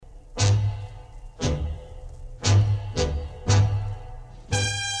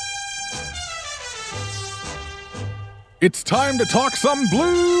It's time to talk some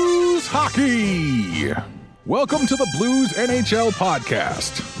Blues hockey. Welcome to the Blues NHL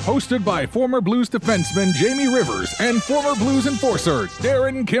podcast, hosted by former Blues defenseman Jamie Rivers and former Blues enforcer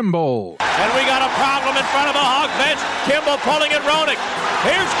Darren Kimball. And we got a problem in front of the Hawk bench. Kimball pulling at Roenick.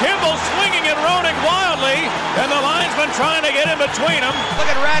 Here's Kimball swinging at Roenick wildly, and the linesman trying to get in between them. Look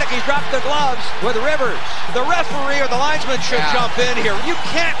at Radek, he's dropped the gloves with Rivers. The referee or the linesman should jump in here. You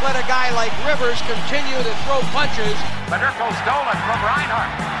can't let a guy like Rivers continue to throw punches. Federico stolen from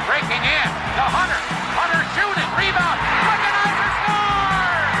Reinhart, breaking in to Hunter. Hunter shooting, rebound, Wickenheiser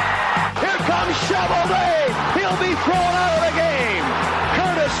scores! Here comes Shovelday, he'll be thrown out of the game.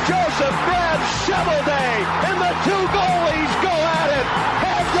 Curtis Joseph grabs Shovelday, and the two goalies go at it,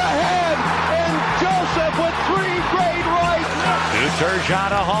 head to head, and Joseph with three great rights. To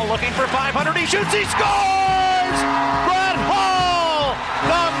Turgeon, Hall looking for 500, he shoots, he scores! Brett Hall,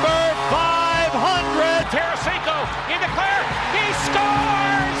 number 500! Tarasenko in the clear, he scores!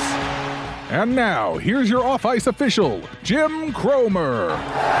 And now, here's your off-ice official, Jim Cromer.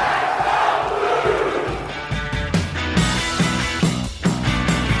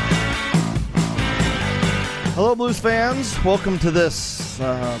 Hello, Blues fans. Welcome to this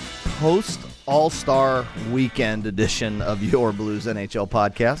post-All-Star Weekend edition of your Blues NHL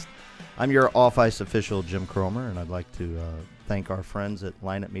podcast. I'm your off-ice official, Jim Cromer, and I'd like to thank our friends at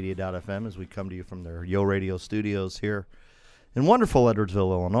lineupmedia.fm as we come to you from their Yo Radio studios here in wonderful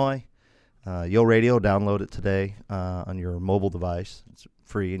Edwardsville, Illinois. Yo Radio, download it today on your mobile device. It's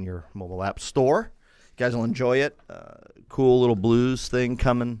free in your mobile app store. You guys will enjoy it. Cool little blues thing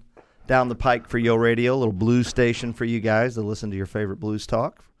coming down the pike for Yo Radio, a little blues station for you guys to listen to your favorite blues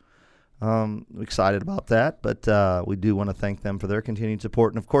talk. I'm excited about that, but we do want to thank them for their continued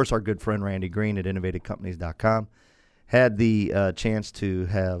support. And, of course, our good friend Randy Green at innovativecompanies.com had the chance to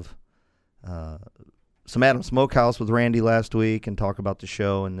have some Adam Smokehouse with Randy last week and talk about the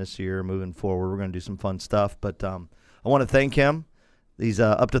show and this year moving forward. We're going to do some fun stuff, but I want to thank him. He's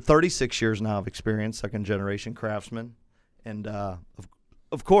up to 36 years now of experience, second-generation craftsman, and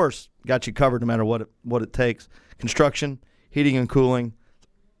of course, got you covered no matter what it takes. Construction, heating and cooling,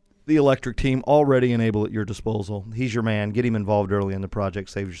 the electric team already enabled at your disposal. He's your man. Get him involved early in the project.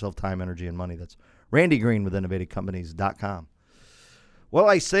 Save yourself time, energy, and money. That's Randy Green with innovativecompanies.com. Well,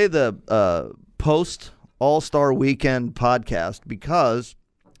 I say the post All-Star Weekend podcast because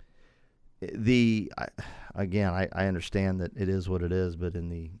I understand that it is what it is, but in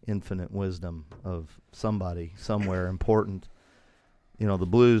the infinite wisdom of somebody somewhere important, the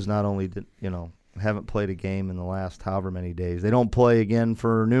Blues not only haven't played a game in the last however many days, they don't play again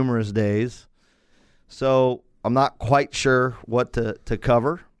for numerous days. So I'm not quite sure what to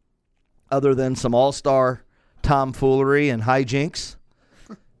cover other than some all-star tomfoolery and hijinks,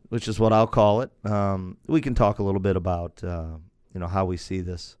 which is what I'll call it. We can talk a little bit about how we see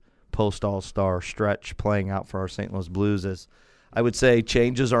this post-all-star stretch playing out for our St. Louis Blues, as I would say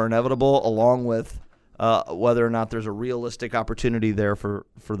changes are inevitable, along with whether or not there's a realistic opportunity there for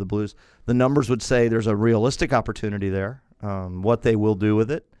the Blues. The numbers would say there's a realistic opportunity there. What they will do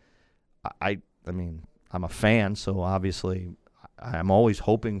with it, I mean, I'm a fan, so obviously I'm always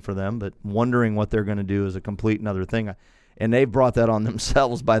hoping for them, but wondering what they're going to do is a complete another thing. And they've brought that on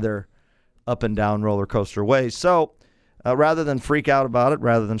themselves by their up and down roller coaster ways. So rather than freak out about it,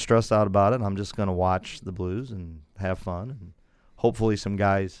 rather than stress out about it, I'm just going to watch the Blues and have fun, and hopefully some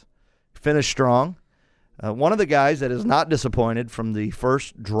guys finish strong. One of the guys that is not disappointed from the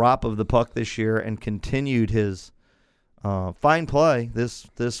first drop of the puck this year and continued his fine play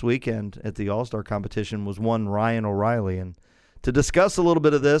this weekend at the All-Star competition was one Ryan O'Reilly. And to discuss a little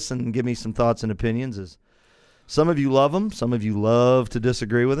bit of this and give me some thoughts and opinions is some of you love him, some of you love to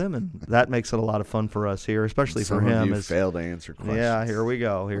disagree with him, and that makes it a lot of fun for us here, especially for him. Some of you fail to answer questions. Yeah, here we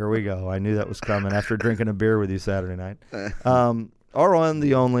go. I knew that was coming after drinking a beer with you Saturday night. Our one,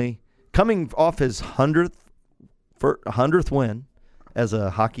 the only, coming off his 100th win as a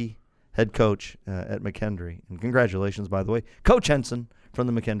hockey head coach at McKendree. And congratulations, by the way. Coach Henson from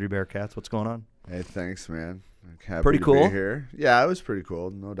the McKendree Bearcats. What's going on? Hey, thanks, man. Happy pretty to cool. be here. Yeah, it was pretty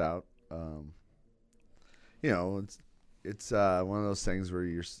cool, no doubt. It's one of those things where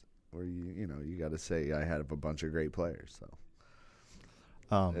you got to say I had a bunch of great players.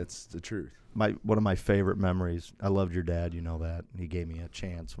 So it's the truth. One of my favorite memories. I loved your dad. You know that. He gave me a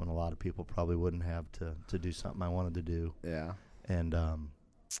chance when a lot of people probably wouldn't have to do something I wanted to do. Yeah. And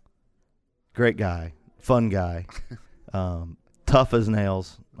great guy, fun guy, tough as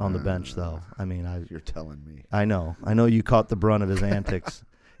nails on the bench though. I mean, you're telling me. I know you caught the brunt of his antics.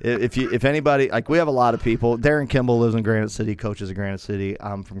 If anybody, like, we have a lot of people. Darren Kimball lives in Granite City, coaches at Granite City.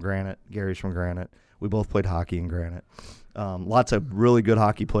 I'm from Granite. Gary's from Granite. We both played hockey in Granite. Lots of really good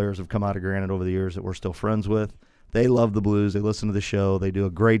hockey players have come out of Granite over the years that we're still friends with. They love the Blues. They listen to the show. They do a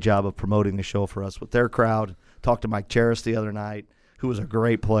great job of promoting the show for us with their crowd. Talked to Mike Cheris the other night, who was a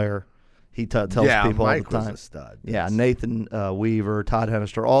great player. He tells people Mike all the time. Was a stud. Yeah, Nathan Weaver, Todd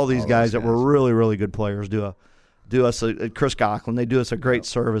Hennister, all these guys that were really, really good players do us Chris Gocklin. They do us a great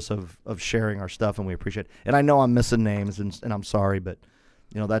service of sharing our stuff, and we appreciate it. And I know I'm missing names, and I'm sorry, but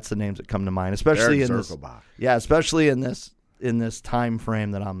that's the names that come to mind, especially especially in this time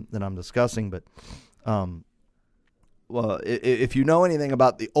frame that I'm discussing. But well, if you know anything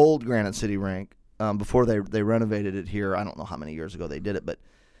about the old Granite City rink, before they renovated it here, I don't know how many years ago they did it, but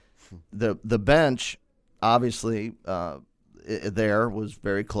the bench obviously there was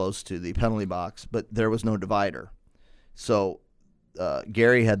very close to the penalty box, but there was no divider. So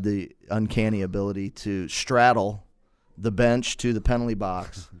Gary had the uncanny ability to straddle the bench to the penalty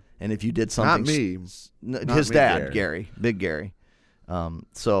box, and if you did something, his dad, Gary, Big Gary.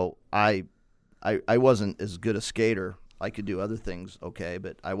 So I wasn't as good a skater. I could do other things okay,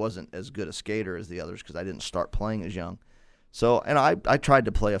 but I wasn't as good a skater as the others because I didn't start playing as young. So, and I tried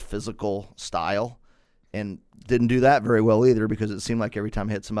to play a physical style and didn't do that very well either because it seemed like every time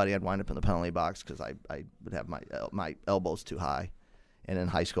I hit somebody, I'd wind up in the penalty box because I would have my elbows too high. And in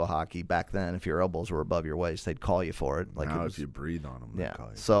high school hockey back then, if your elbows were above your waist, they'd call you for it. Now if you breathe on them, they'd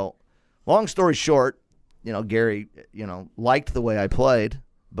call you. So, long story short, Gary, liked the way I played,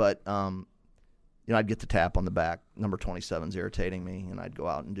 but I'd get the tap on the back. Number 27's irritating me, and I'd go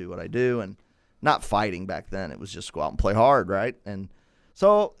out and do what I do. And not fighting back then. It was just go out and play hard, right? And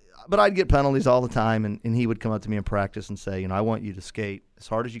so, but I'd get penalties all the time, and he would come up to me in practice and say, I want you to skate as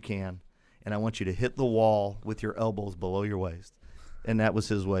hard as you can, and I want you to hit the wall with your elbows below your waist. And that was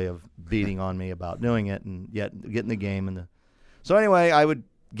his way of beating on me about doing it and yet getting the game. So anyway, I would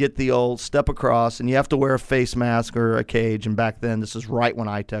get the old step across, and you have to wear a face mask or a cage. And back then, this is right when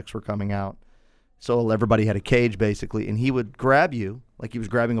eye-techs were coming out. So everybody had a cage, basically, and he would grab you like he was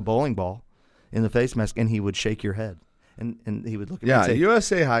grabbing a bowling ball in the face mask, and he would shake your head. And he would look at me and say,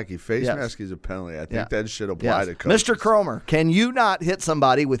 USA hockey, face mask is a penalty. I think that should apply to coaches. Mr. Cromer, can you not hit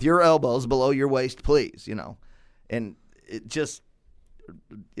somebody with your elbows below your waist, please? And it just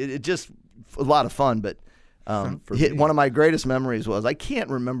a lot of fun. But one of my greatest memories was, I can't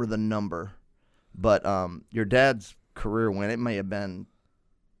remember the number, but your dad's career win, it may have been,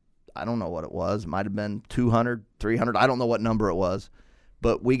 I don't know what it was. It might have been 200, 300. I don't know what number it was.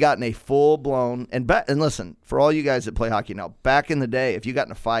 But we got in a full-blown – and listen, for all you guys that play hockey now, back in the day, if you got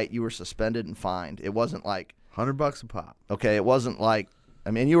in a fight, you were suspended and fined. It wasn't like – $100 a pop. Okay, it wasn't like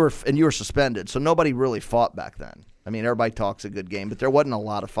 – you were suspended, so nobody really fought back then. Everybody talks a good game, but there wasn't a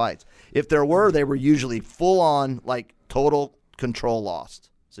lot of fights. If there were, they were usually full-on, like, total control lost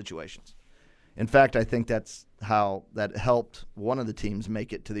situations. In fact, I think that's how that helped one of the teams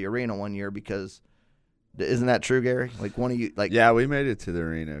make it to the arena one year because – isn't that true, Gary? Like one of you, like yeah, we made it to the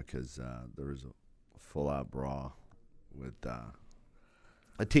arena because there was a full-out brawl with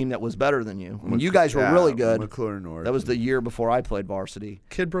a team that was better than you. You guys were really good. McClure North. That was the year before I played varsity.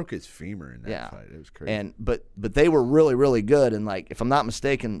 Kid broke his femur in that fight. It was crazy. But they were really, really good. And like, if I'm not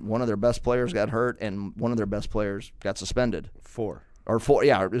mistaken, one of their best players got hurt, and one of their best players got suspended. Four.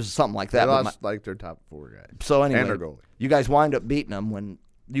 Yeah, it was something like that. They lost like their top four guys. So anyway, and their goalie. You guys wind up beating them when.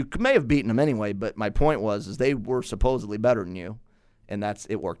 You may have beaten them anyway, but my point was they were supposedly better than you, and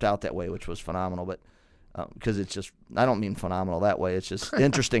it worked out that way, which was phenomenal. But because it's just, I don't mean phenomenal that way. It's just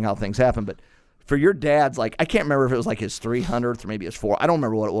interesting how things happen. But for your dad's, like, I can't remember if it was like his 300th or maybe his 400th. I don't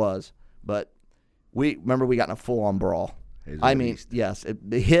remember what it was, but we got in a full-on brawl. Yes, it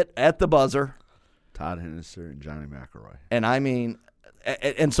hit at the buzzer. Todd Hennister and Johnny McElroy.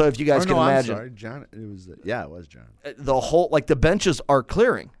 And so if you guys can imagine. I'm sorry, John. It was John. The whole, like, the benches are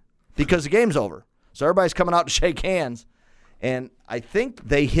clearing because the game's over. So everybody's coming out to shake hands. And I think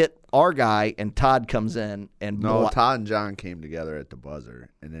they hit our guy, and Todd comes in. Todd and John came together at the buzzer,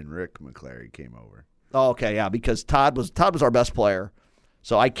 and then Rick McClary came over. Oh, okay, yeah, because Todd was our best player.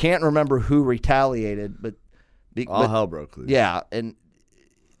 So I can't remember who retaliated, but all hell broke loose. Yeah, and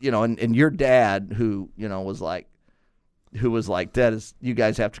your dad, who was like, that is, you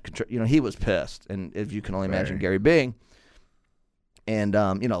guys have to control. He was pissed, and if you can only imagine Gary being. And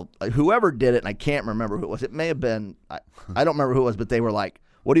whoever did it, and I can't remember who it was. It may have been I don't remember who it was, but they were like,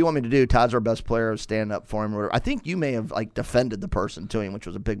 "What do you want me to do? Todd's our best player. Stand up for him." Or whatever. I think you may have like defended the person to him, which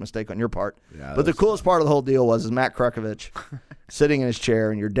was a big mistake on your part. Yeah, but the coolest part of the whole deal was Matt Krukovich sitting in his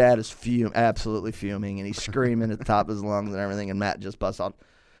chair, and your dad is absolutely fuming, and he's screaming at the top of his lungs and everything, and Matt just busts out,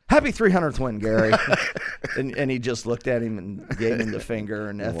 Happy 300th win, Gary. and he just looked at him and gave him the finger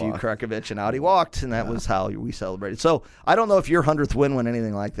and F you, Krakovich, and out he walked, and that was how we celebrated. So I don't know if your 100th win went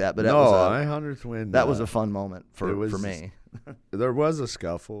anything like that, but my 100th win. That was a fun moment for me. There was a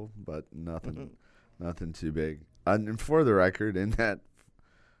scuffle, but nothing too big. And for the record, in that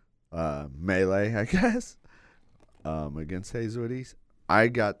melee, I guess, against Hazelwoodies, I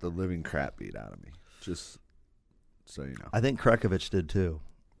got the living crap beat out of me. Just so you know. I think Krakovich did too.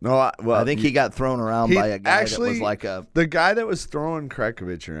 No, I think he got thrown around by a guy that was like the guy that was throwing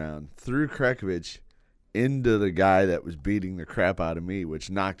Krakovich around threw Krakovich into the guy that was beating the crap out of me, which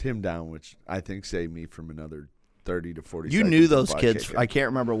knocked him down, which I think saved me from another 30 to 40 You seconds knew those kids. I can't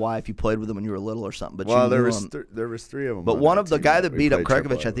remember why, if you played with them when you were little or something. But there was three of them. But one of the guy that beat up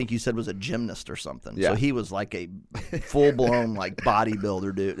Krakovich, I think you said, was a gymnast or something. Yeah. So he was like a full-blown like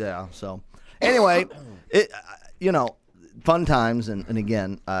bodybuilder dude. Yeah. So anyway, fun times, and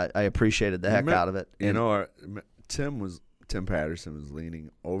again, I appreciated the heck out of it. Tim Patterson was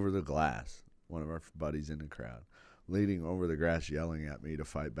leaning over the glass, one of our buddies in the crowd, leaning over the grass yelling at me to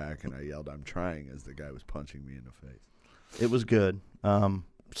fight back, and I yelled, "I'm trying," as the guy was punching me in the face. It was good.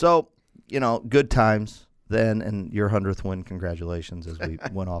 So, good times then, and your 100th win, congratulations, as we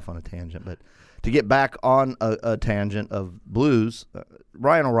went off on a tangent. But to get back on a tangent of Blues,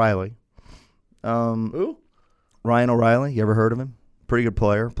 Ryan O'Reilly. Who? Ryan O'Reilly, you ever heard of him? Pretty good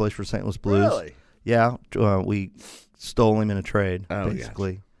player, plays for St. Louis Blues. Really? Yeah, we stole him in a trade,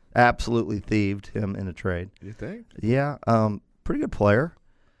 basically. Gosh. Absolutely thieved him in a trade. You think? Yeah, pretty good player.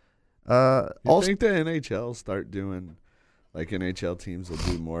 You think the NHL will start doing, like NHL teams will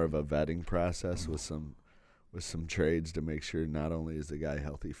do more of a vetting process with some trades to make sure not only is the guy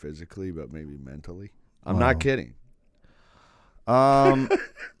healthy physically, but maybe mentally? I'm not kidding. No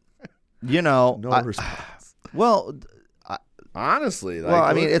response. Well, honestly,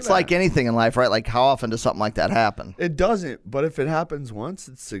 it's like anything in life, right? Like, how often does something like that happen? It doesn't, but if it happens once,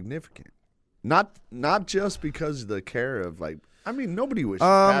 it's significant. Not just because of the care of nobody wishes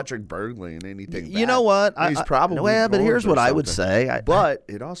Patrick Berglund anything bad. You know what? He's probably but here's what I would say. But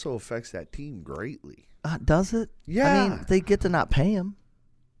it also affects that team greatly. Does it? Yeah. I mean, they get to not pay him.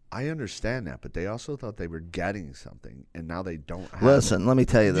 I understand that, but they also thought they were getting something, and now they don't have Listen, let me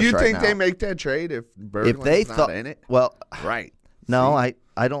tell you this right now. Do you think they make that trade if Berglund's not in it? Well, right. No, I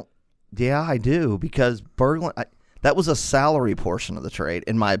don't. Yeah, I do, because Berglund, that was a salary portion of the trade,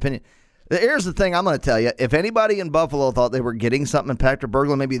 in my opinion. Here's the thing I'm going to tell you. If anybody in Buffalo thought they were getting something in Patrick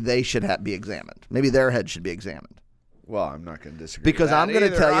Berglund, maybe they should be examined. Maybe their head should be examined. Well, I'm not going to disagree. Because I'm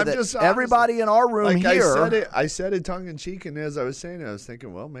going to tell you that everybody in our room here. I said it tongue in cheek, and as I was saying it, I was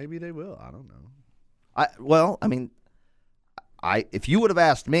thinking, well, maybe they will. I don't know. If you would have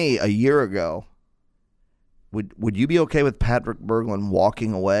asked me a year ago, would you be okay with Patrick Berglund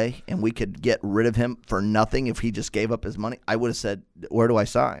walking away and we could get rid of him for nothing if he just gave up his money? I would have said, where do I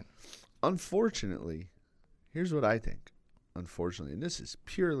sign? Unfortunately, here's what I think. Unfortunately, and this is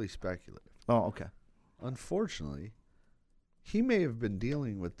purely speculative. Oh, okay. Unfortunately, he may have been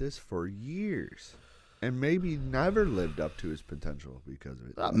dealing with this for years and maybe never lived up to his potential because of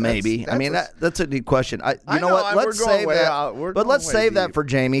it. Maybe. That's a deep question. You know what? Let's save that. But let's save that for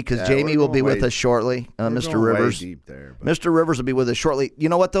Jamie, because Jamie will be with us shortly. Mr. Rivers. Deep there, Mr. Rivers will be with us shortly. You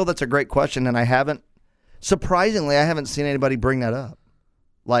know what, though? That's a great question, and surprisingly, I haven't seen anybody bring that up.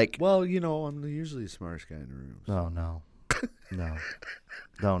 Well, I'm usually the smartest guy in the room. So. Oh, no. No.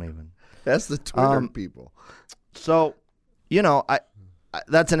 Don't even. That's the Twitter people. So,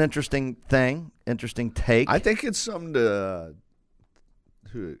 that's an interesting thing, interesting take. I think it's something to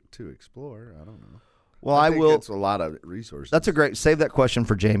explore. I don't know. Well, I will. It's a lot of resources. That's save that question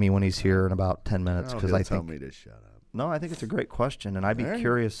for Jamie when he's here in about 10 minutes, because I think tell me to shut up. No, I think it's a great question, and I'd be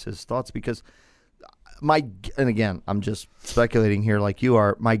curious his thoughts, because and again, I'm just speculating here like you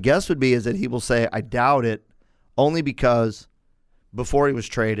are. My guess would be is that he will say, I doubt it, only because before he was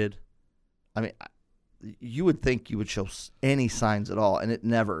traded, you would think you would show any signs at all, and it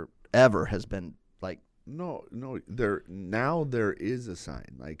never, ever has been like. No. There is a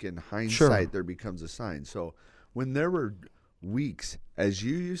sign. Like in hindsight, there becomes a sign. So when there were weeks, as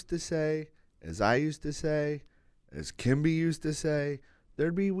you used to say, as I used to say, as Kimby used to say,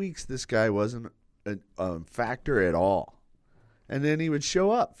 there'd be weeks this guy wasn't a factor at all, and then he would show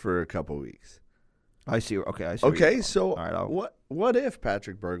up for a couple weeks. I see. Okay, I see. Okay, so what if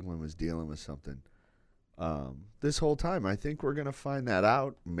Patrick Berglund was dealing with something this whole time? I think we're going to find that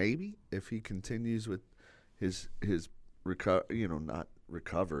out, maybe, if he continues with his not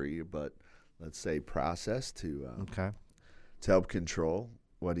recovery, but let's say process to help control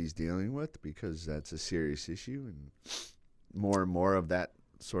what he's dealing with, because that's a serious issue, and more of that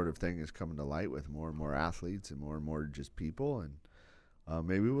sort of thing is coming to light with more and more athletes and more just people, and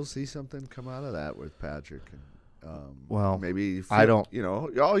maybe we'll see something come out of that with Patrick. And maybe I don't.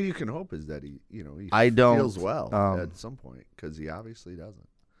 All you can hope is that he feels well at some point, because he obviously doesn't.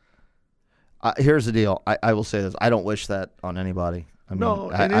 Here's the deal. I will say this. I don't wish that on anybody. I mean,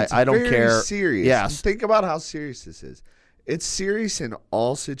 I don't very care. Serious. Yes. Think about how serious this is. It's serious in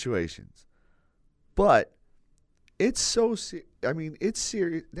all situations, but it's so. I mean, it's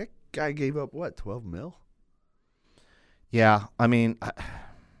serious. That guy gave up what, $12 million? Yeah, I mean,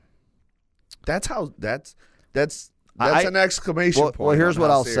 that's an exclamation point. Well, here's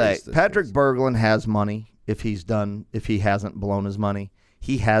what I'll say. Patrick is. Berglund has money. If he hasn't blown his money,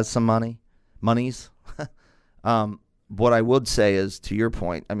 he has some monies. What I would say is, to your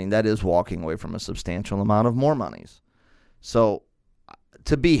point, I mean, that is walking away from a substantial amount of more monies. So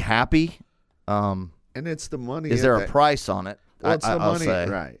to be happy, and it's the money. Is there a price on it? Well, it's the money, say.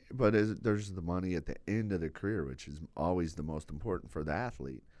 Right? But there's the money at the end of the career, which is always the most important for the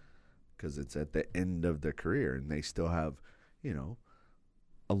athlete, because it's at the end of the career, and they still have,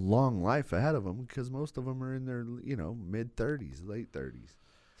 a long life ahead of them, because most of them are in their, mid 30s, late 30s.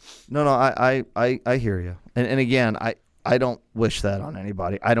 No, I hear you, and again, I don't wish that on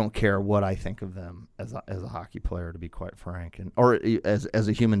anybody. I don't care what I think of them as a hockey player, to be quite frank, or as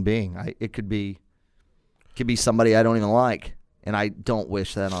a human being. It could be somebody I don't even like, and I don't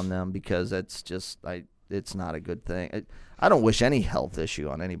wish that on them, because it's not a good thing. I don't wish any health issue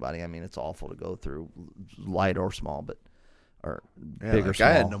on anybody. I mean, it's awful to go through, light or small, or big or small.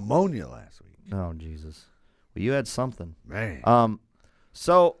 I had pneumonia last week. Oh, Jesus. Well, you had something. Man.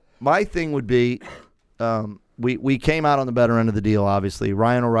 So my thing would be, we came out on the better end of the deal, obviously.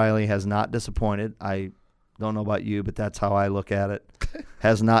 Ryan O'Reilly has not disappointed. I don't know about you, but that's how I look at it.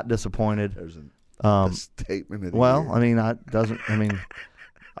 Has not disappointed. There's a statement of the year. I mean,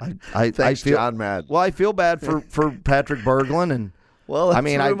 I feel John Madden. Well, I feel bad for Patrick Berglund, and let's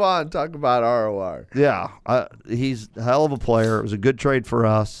move on. Talk about ROR. Yeah, he's a hell of a player. It was a good trade for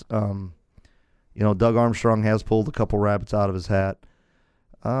us. Doug Armstrong has pulled a couple rabbits out of his hat.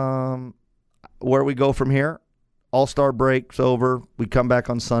 Where we go from here? All-Star break's over. We come back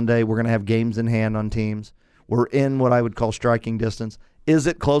on Sunday. We're going to have games in hand on teams. We're in what I would call striking distance. Is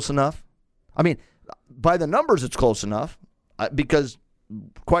it close enough? I mean, by the numbers, it's close enough, because,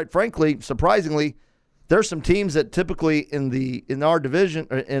 quite frankly, surprisingly, there's some teams that typically in our division,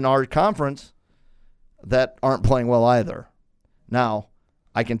 in our conference, that aren't playing well either. Now,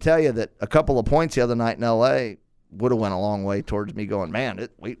 I can tell you that a couple of points the other night in L.A. would have went a long way towards me going, man,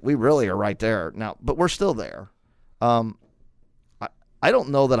 we really are right there now, but we're still there. I don't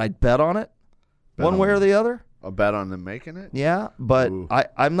know that I'd bet on it one way or the other. A bet on them making it? Yeah, but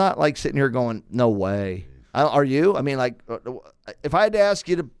I'm not like sitting here going, no way. Are you? I mean, like, if I had to ask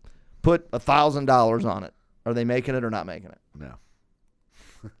you to put $1,000 on it, are they making it or not making it? No.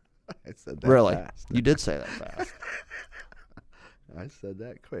 I said that really? Fast. You did say that fast. I said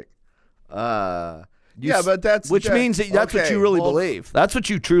that quick. But that's means that's what you really believe. That's what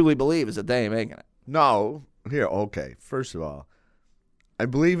you truly believe, is that they ain't making it. No. Here, okay. First of all, I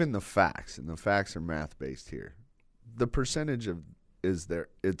believe in the facts, and the facts are math-based here. The percentage is there,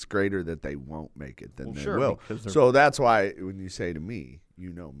 it's greater that they won't make it than they will. So that's why when you say to me,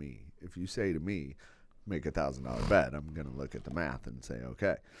 you know me. If you say to me, make a $1,000 bet, I'm going to look at the math and say,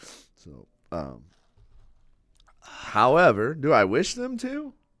 okay. So, however, do I wish them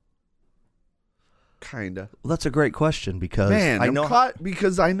to? Kinda. Well, that's a great question, because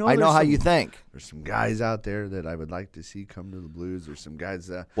I know how you think. There's some guys out there that I would like to see come to the Blues. There's some guys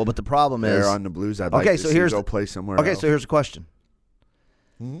that but the problem is they're on the Blues. I'd like to see go play somewhere else. Okay, so here's a question.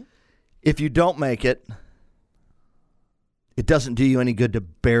 Mm-hmm. If you don't make it, it doesn't do you any good to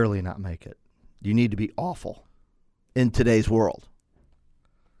barely not make it. You need to be awful in today's world.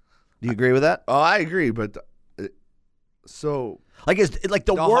 Do you agree with that? Oh, I agree, but it's like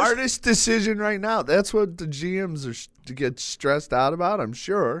the worst hardest decision right now. That's what the GMs are to get stressed out about. I'm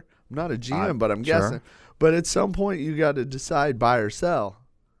sure. I'm not a GM, but I'm guessing. But at some point, you got to decide buy or sell.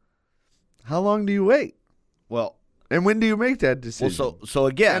 How long do you wait? Well, and when do you make that decision? Well, so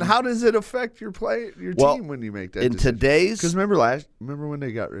again, and how does it affect your team when you make that in decision? Because remember when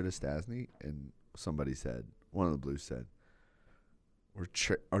they got rid of Stastny, and somebody said, one of the Blues said, or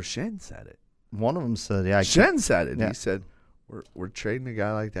Shen said it. One of them said, yeah. Shen said it. Yeah. He said, we're trading a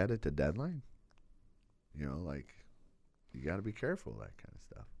guy like that at the deadline. You got to be careful of that kind of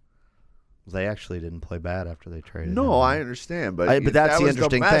stuff. They actually didn't play bad after they traded. No, I understand, but that's the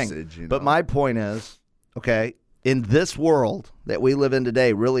interesting message, thing. But my point is, okay, in this world that we live in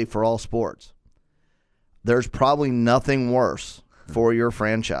today, really for all sports, there's probably nothing worse for your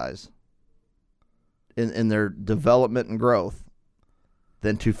franchise in their development and growth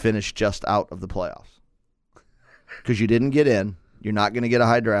than to finish just out of the playoffs. Because you didn't get in. You're not going to get a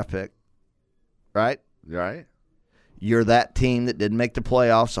high draft pick. Right? Right. You're that team that didn't make the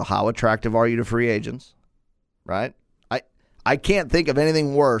playoffs, so how attractive are you to free agents? Right? I can't think of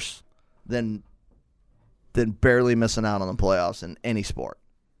anything worse than barely missing out on the playoffs in any sport.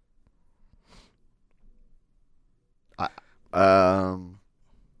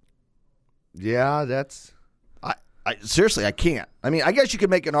 Yeah, that's. Seriously, I can't. I mean, I guess you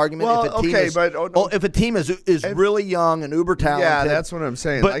could make an argument if a team if a team is really young and uber talented. Yeah, that's what I'm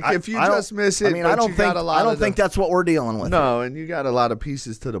saying. But like if you just miss it, I don't think that's what we're dealing with. No, and you got a lot of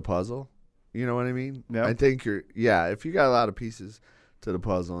pieces to the puzzle. You know what I mean? Yep. I think if you got a lot of pieces to the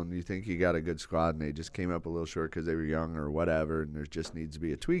puzzle and you think you got a good squad and they just came up a little short because they were young or whatever, and there just needs to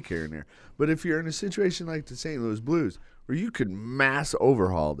be a tweak here and there. But if you're in a situation like the St. Louis Blues where you could mass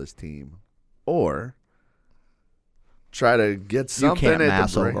overhaul this team or try to get something. You can't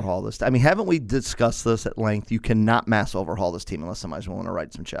mass overhaul this. I mean, haven't we discussed this at length? You cannot mass overhaul this team unless somebody's willing to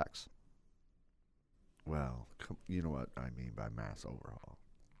write some checks. Well, you know what I mean by mass overhaul.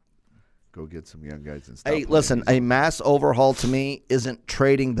 Go get some young guys and stop. Hey, listen, a mass overhaul to me isn't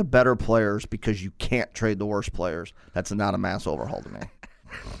trading the better players because you can't trade the worst players. That's not a mass overhaul to me.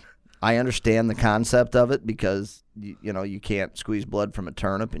 I understand the concept of it because you can't squeeze blood from a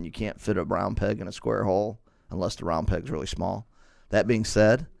turnip and you can't fit a round peg in a square hole. Unless the round peg's really small. That being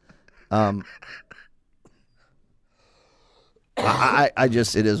said, I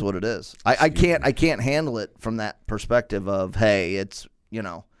just it is what it is. I can't handle it from that perspective of, hey, it's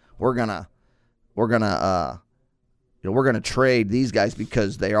we're gonna trade these guys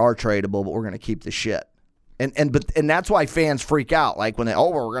because they are tradable, but we're gonna keep the shit. And that's why fans freak out. Like when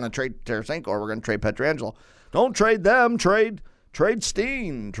we're gonna trade Tarasenko or we're gonna trade Pietrangelo. Don't trade them. Trade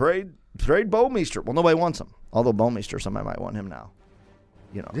Steen. Trade Bouwmeester. Well, nobody wants him. Although Bouwmeester, somebody might want him now.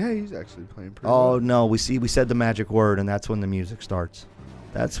 Yeah, he's actually playing pretty well. Oh, no. We said the magic word, and that's when the music starts.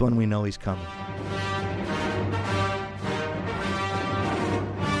 That's when we know he's coming.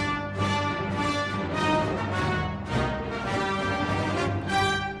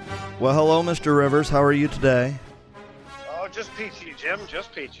 Well, hello, Mr. Rivers. How are you today? Oh, just peachy, Jim.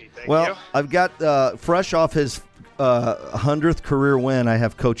 Just peachy. Thank you. Well, I've got fresh off his 100th career win. I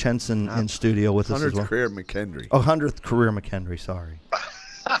have Coach Henson in studio with us as well. 100th career McKendry. Oh, 100th career McKendry. Sorry.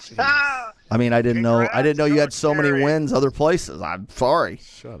 I mean, I didn't know you had so many wins other places. I'm sorry.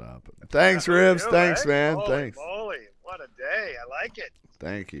 Shut up. Thanks, Ribs. Thanks, man. Holy Thanks. Moly. What a day. I like it.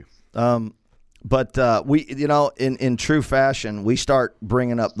 Thank you. But we, in true fashion, we start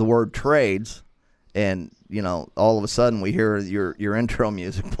bringing up the word trades, and all of a sudden we hear your intro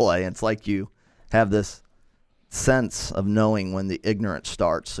music play, and it's like you have this sense of knowing when the ignorance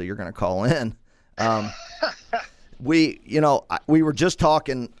starts. So you're going to call in. We were just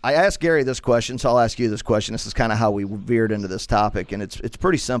talking. I asked Gary this question, so I'll ask you this question. This is kind of how we veered into this topic, and it's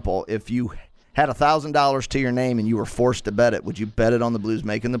pretty simple. If you had $1,000 to your name and you were forced to bet it, would you bet it on the Blues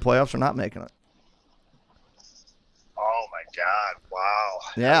making the playoffs or not making it? Oh my God! Wow.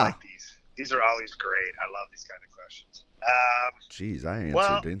 Yeah. I like these. These are always great. I love these kind of questions. Jeez, I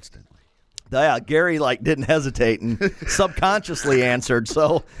answered instantly. Yeah, Gary didn't hesitate and subconsciously answered,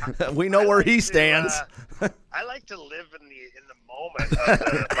 so we know where he stands. I like to live in the moment of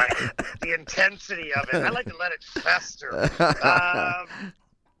the intensity of it. I like to let it fester. I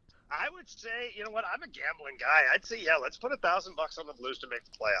would say, you know what? I'm a gambling guy. I'd say, yeah, let's put $1,000 on the Blues to make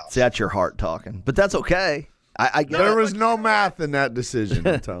the playoffs. See, that's your heart talking, but that's okay. There was no math in that decision,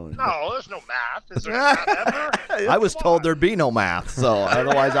 I'm telling you. No, there's no math. Is there math ever? I was told there'd be no math, so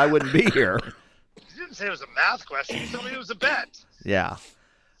otherwise I wouldn't be here. You didn't say it was a math question. You told me it was a bet. Yeah.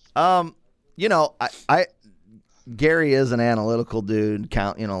 Gary is an analytical dude.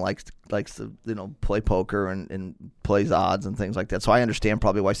 Likes to play poker and plays odds and things like that. So I understand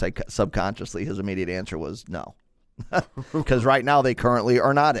probably why subconsciously his immediate answer was no, because right now they currently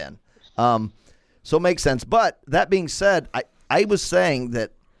are not in. So it makes sense. But that being said, I was saying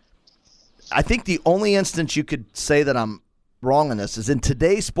that I think the only instance you could say that I'm wrong on this is in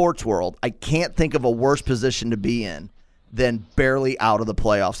today's sports world, I can't think of a worse position to be in than barely out of the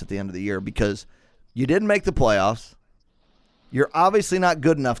playoffs at the end of the year, because you didn't make the playoffs. You're obviously not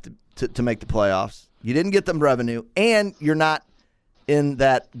good enough to make the playoffs. You didn't get them revenue, and you're not in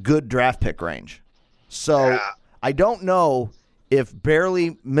that good draft pick range. So I don't know if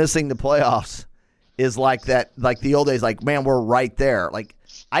barely missing the playoffs is like that, like the old days, like, man, we're right there. Like,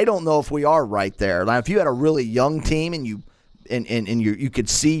 I don't know if we are right there. Now, if you had a really young team and and you could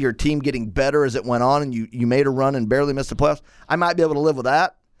see your team getting better as it went on, and you made a run and barely missed the playoffs, I might be able to live with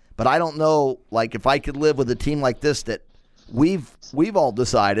that. But I don't know, like, if I could live with a team like this that we've all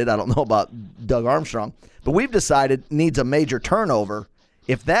decided, I don't know about Doug Armstrong, but we've decided needs a major turnover.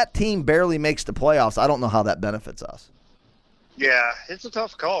 If that team barely makes the playoffs, I don't know how that benefits us. Yeah, it's a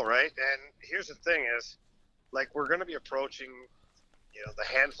tough call, right? And here's the thing is, like, we're going to be approaching, the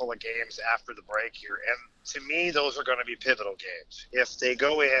handful of games after the break here. And to me, those are going to be pivotal games. If they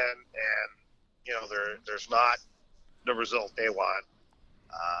go in and, there's not the result they want,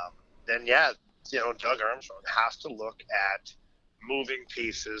 then, Doug Armstrong has to look at moving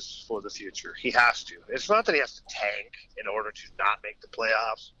pieces for the future. He has to. It's not that he has to tank in order to not make the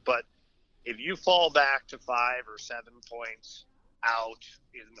playoffs, but if you fall back to 5 or 7 points out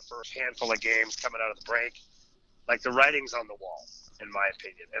in the first handful of games coming out of the break, like, the writing's on the wall, in my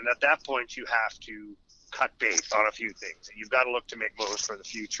opinion. And at that point, you have to cut bait on a few things. You've got to look to make moves for the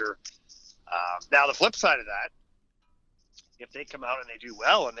future. Now, the flip side of that, if they come out and they do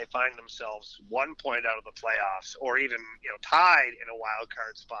well and they find themselves 1 point out of the playoffs or even, tied in a wild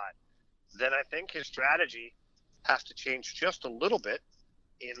card spot, then I think his strategy has to change just a little bit,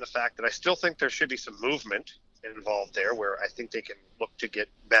 in the fact that I still think there should be some movement involved there, where I think they can look to get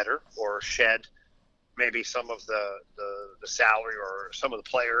better or shed maybe some of the salary or some of the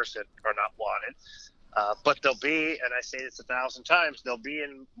players that are not wanted. But they'll be, and I say this 1,000 times, they'll be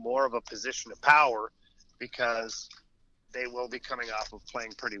in more of a position of power because they will be coming off of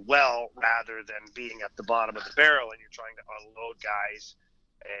playing pretty well rather than being at the bottom of the barrel and you're trying to unload guys.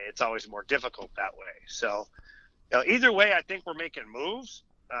 It's always more difficult that way. So, either way, I think we're making moves.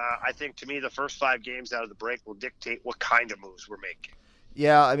 I think, to me, the first 5 games out of the break will dictate what kind of moves we're making.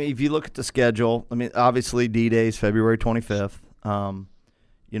 Yeah, I mean, if you look at the schedule, I mean, obviously D-Day is February 25th.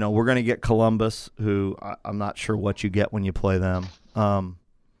 We're going to get Columbus, who I'm not sure what you get when you play them.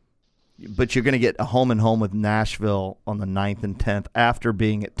 But you're going to get a home-and-home with Nashville on the 9th and 10th after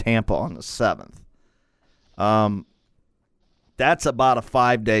being at Tampa on the 7th. That's about a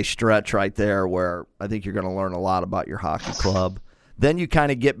 5-day stretch right there where I think you're going to learn a lot about your hockey club. Then you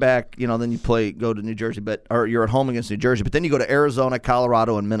kind of get back, then you go to New Jersey, or you're at home against New Jersey, but then you go to Arizona,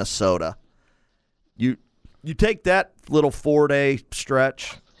 Colorado, and Minnesota. You take that little 4-day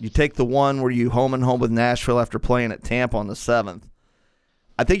stretch, you take the one where you home and home with Nashville after playing at Tampa on the 7th.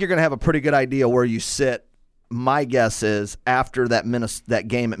 I think you're going to have a pretty good idea where you sit. My guess is after that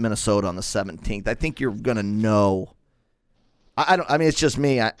game at Minnesota on the 17th, I think you're going to know. It's just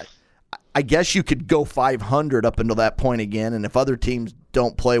me. I guess you could go 500 up until that point again, and if other teams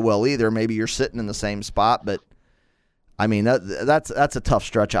don't play well either, maybe you're sitting in the same spot. But I mean, that's a tough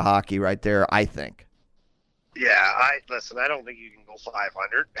stretch of hockey right there, I think. Yeah, listen, I don't think you can go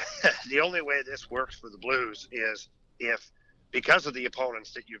 500. The only way this works for the Blues is because of the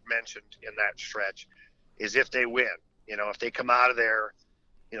opponents that you've mentioned in that stretch, is if they win. If they come out of there,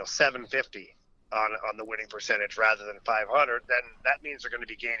 750 on the winning percentage rather than 500, then that means they're going to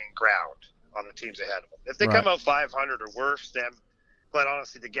be gaining ground on the teams ahead of them. If they come out 500 or worse, then, quite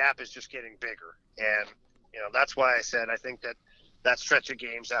honestly, the gap is just getting bigger. And, that's why I said I think that stretch of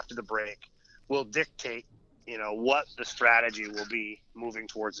games after the break will dictate, what the strategy will be moving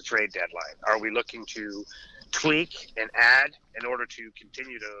towards the trade deadline. Are we looking to tweak and add in order to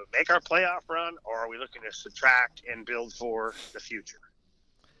continue to make our playoff run, or are we looking to subtract and build for the future?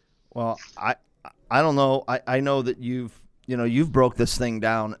 Well, I don't know. I know that you've broke this thing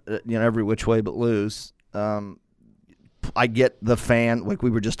down, every which way but lose. I get the fan, like we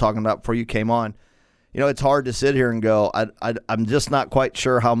were just talking about before you came on. It's hard to sit here and go, I'm just not quite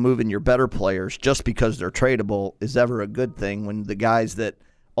sure how moving your better players just because they're tradable is ever a good thing when the guys that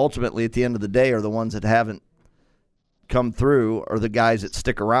ultimately at the end of the day are the ones that haven't come through are the guys that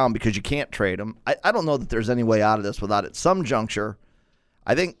stick around because you can't trade them. I don't know that there's any way out of this without at some juncture.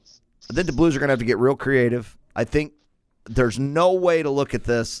 I think the Blues are going to have to get real creative. I think there's no way to look at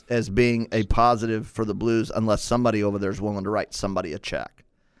this as being a positive for the Blues unless somebody over there is willing to write somebody a check.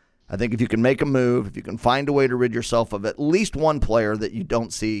 I think if you can make a move, if you can find a way to rid yourself of at least one player that you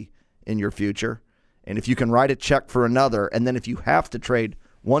don't see in your future, and if you can write a check for another, and then if you have to trade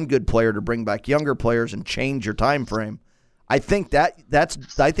one good player to bring back younger players and change your time frame, I think that's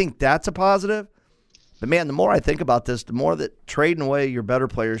a positive. But, man, the more I think about this, the more that trading away your better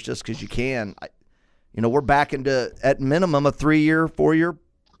players just because you can, we're back into, at minimum, a 3-year, 4-year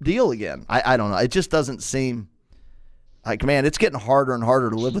deal again. I don't know. It just doesn't seem like, man, it's getting harder and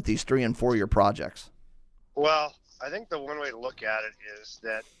harder to live with these 3- and 4-year projects. Well, I think the one way to look at it is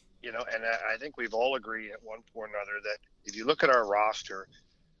that, and I think we've all agreed at one point or another that if you look at our roster,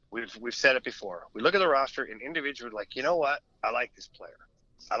 we've said it before. We look at the roster and individually, like, you know what? I like this player.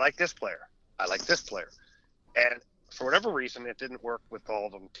 I like this player. I like this player. And for whatever reason, it didn't work with all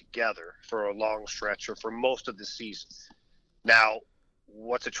of them together for a long stretch or for most of the season. Now,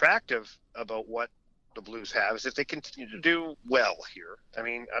 what's attractive about what the Blues have is if they continue to do well here. I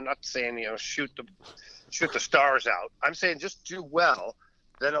mean, I'm not saying, shoot the stars out. I'm saying just do well.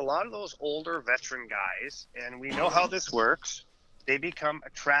 Then a lot of those older veteran guys, and we know how this works, they become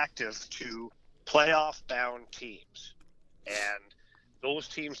attractive to playoff-bound teams. And those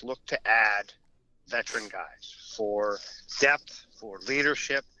teams look to add veteran guys for depth, for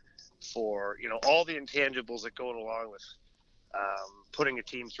leadership, for, all the intangibles that go along with putting a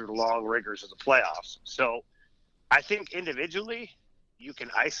team through the long rigors of the playoffs. So I think individually you can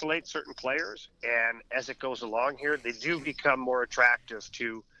isolate certain players, and as it goes along here, they do become more attractive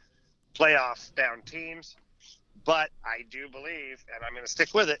to playoff-bound teams. But I do believe, and I'm going to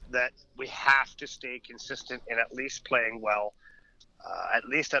stick with it, that we have to stay consistent in at least playing well, at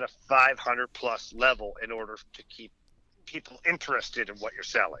least at a 500-plus level in order to keep people interested in what you're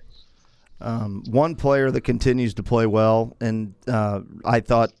selling. One player that continues to play well and I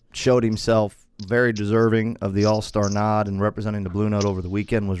thought showed himself very deserving of the All-Star nod and representing the Blue Note over the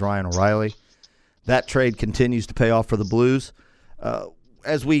weekend was Ryan Reilly. That trade continues to pay off for the Blues.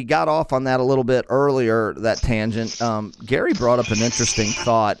 As we got off on that a little bit earlier, that tangent, Gary brought up an interesting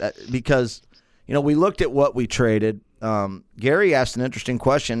thought because, we looked at what we traded. Gary asked an interesting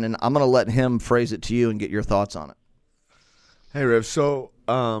question, and I'm going to let him phrase it to you and get your thoughts on it. Hey, Riv. So,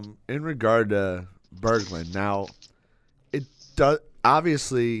 in regard to Berglund, now,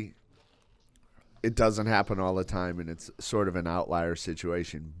 obviously it doesn't happen all the time, and it's sort of an outlier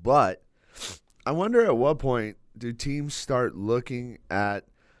situation. But I wonder at what point do teams start looking at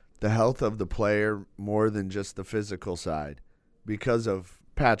the health of the player more than just the physical side because of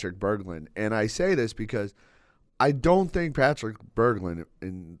Patrick Berglund? And I say this because I don't think Patrick Berglund,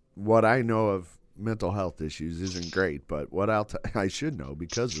 in what I know of mental health issues, isn't great. But what I should know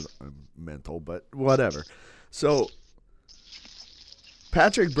because I'm mental, but whatever. So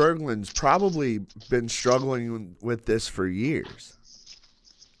Patrick Berglund's probably been struggling with this for years.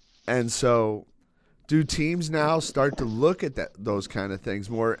 And so do teams now start to look at those kind of things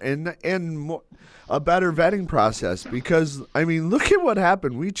more and more, a better vetting process? Because, I mean, look at what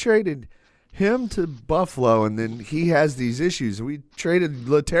happened. We traded him to Buffalo, and then he has these issues. We traded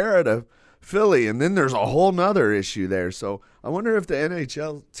Laterra to Philly, and then there's a whole nother issue there. So I wonder if the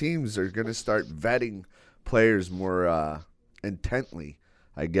NHL teams are going to start vetting players more intently,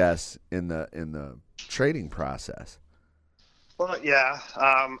 I guess, in the trading process. Well, yeah,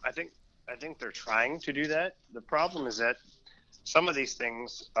 I think they're trying to do that. The problem is that some of these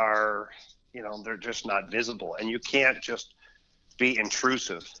things are, they're just not visible, and you can't just be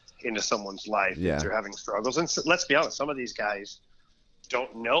intrusive into someone's life if they're having struggles. And so, let's be honest, some of these guys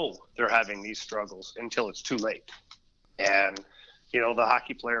don't know they're having these struggles until it's too late. And, the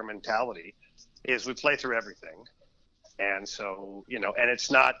hockey player mentality is we play through everything. And so, and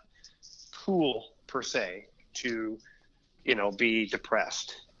it's not cool per se to, be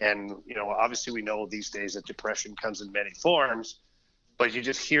depressed. And, obviously we know these days that depression comes in many forms, but you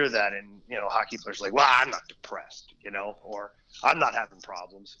just hear that in, hockey players like, well, I'm not depressed, or I'm not having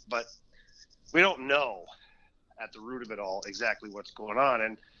problems. But we don't know at the root of it all exactly what's going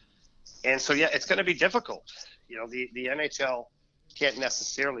on. And so, yeah, it's going to be difficult. The NHL can't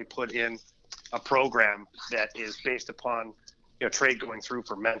necessarily put in a program that is based upon, trade going through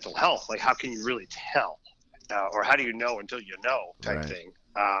for mental health. Like, how can you really tell? Or how do you know until you know type thing?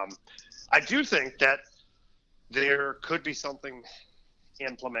 I do think that there could be something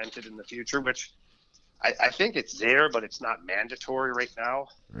implemented in the future, which I think it's there, but it's not mandatory right now,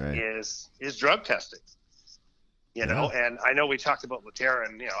 is drug testing. And I know we talked about Laterra,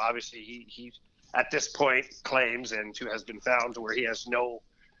 and, obviously he at this point claims and has been found to where he has no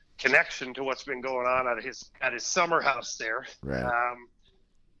connection to what's been going on at his summer house there. Right.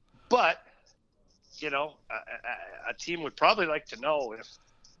 But, a team would probably like to know if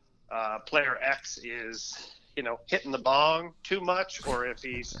player X is, hitting the bong too much, or if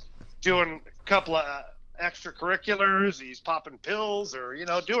he's doing a couple of extracurriculars, he's popping pills, or,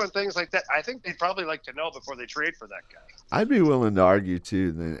 doing things like that. I think they'd probably like to know before they trade for that guy. I'd be willing to argue,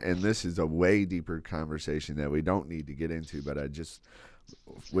 too, and this is a way deeper conversation that we don't need to get into, but I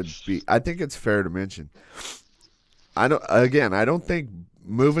think it's fair to mention. I don't think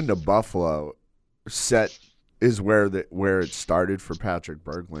moving to Buffalo is where it started for Patrick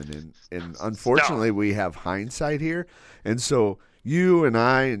Berglund, and unfortunately we have hindsight here, and so you and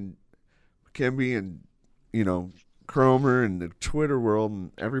I and Kimby and Cromer and the Twitter world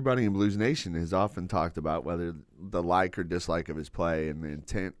and everybody in Blues Nation has often talked about whether the like or dislike of his play and the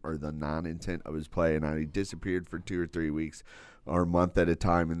intent or the non-intent of his play, and how he disappeared for 2 or 3 weeks or a month at a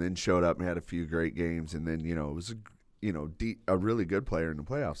time and then showed up and had a few great games, and then, was a really good player in the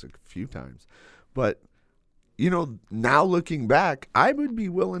playoffs a few times. But, now looking back, I would be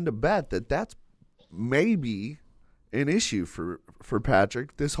willing to bet that that's maybe an issue for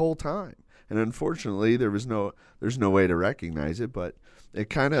Patrick this whole time. And unfortunately, there's no way to recognize it, but it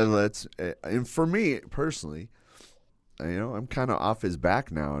kind of lets. And for me personally, I'm kind of off his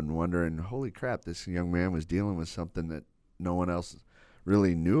back now and wondering, holy crap, this young man was dealing with something that no one else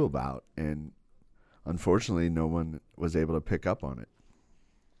really knew about, and unfortunately, no one was able to pick up on it.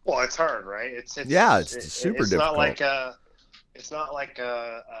 Well, it's hard, right? It's super difficult. It's not like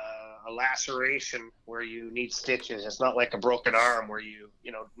a laceration where you need stitches. It's not like a broken arm where you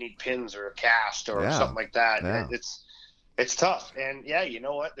need pins or a cast or something like that. Yeah. It's tough. And you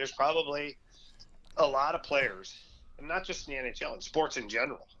know what? There's probably a lot of players, and not just in the NHL, in sports in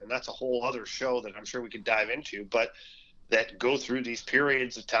general, and that's a whole other show that I'm sure we could dive into, but that go through these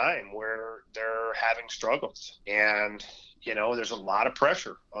periods of time where they're having struggles. And there's a lot of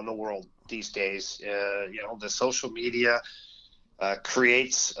pressure on the world these days. The social media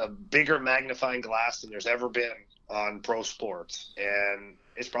creates a bigger magnifying glass than there's ever been on pro sports. And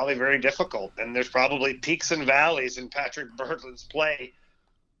it's probably very difficult. And there's probably peaks and valleys in Patrick Berglund's play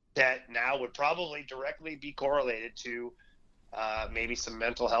that now would probably directly be correlated to maybe some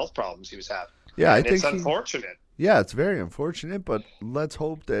mental health problems he was having. Yeah, and it's unfortunate. Yeah, it's very unfortunate, but let's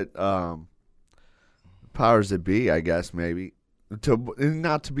hope that powers that be, I guess, maybe,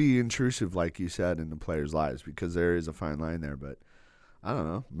 not to be intrusive, like you said, in the players' lives, because there is a fine line there. But I don't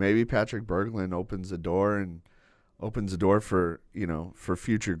know. Maybe Patrick Berglund opens the door for for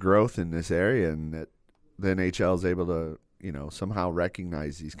future growth in this area, and that the NHL is able to somehow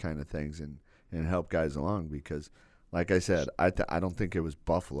recognize these kind of things and help guys along. Because, like I said, I don't think it was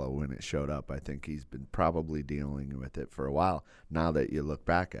Buffalo when it showed up. I think he's been probably dealing with it for a while now that you look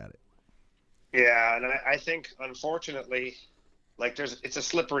back at it. Yeah, and I think, unfortunately, it's a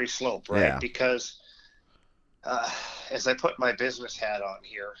slippery slope, right? Yeah. Because as I put my business hat on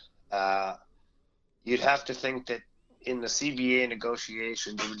here, you'd have to think that in the CBA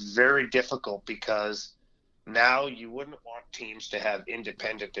negotiations, it would be very difficult, because now you wouldn't want teams to have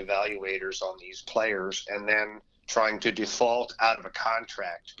independent evaluators on these players and then trying to default out of a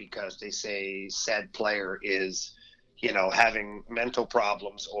contract because they say said player is having mental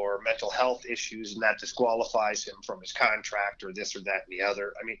problems or mental health issues, and that disqualifies him from his contract or this or that and the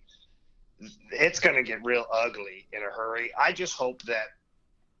other. I mean, it's going to get real ugly in a hurry. I just hope that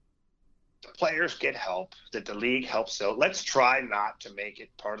the players get help, that the league helps out. Let's try not to make it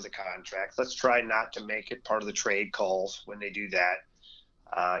part of the contract. Let's try not to make it part of the trade calls when they do that.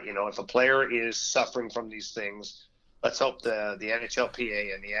 If a player is suffering from these things, let's hope the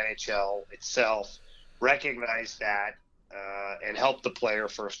NHLPA and the NHL itself recognize that and help the player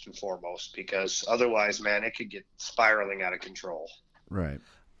first and foremost, because otherwise, man, it could get spiraling out of control. Right.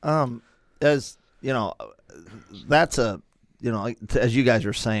 As that's as you guys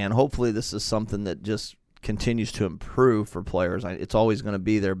are saying, hopefully this is something that just continues to improve for players. It's always going to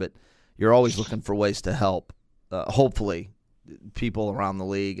be there, but you're always looking for ways to help, hopefully, people around the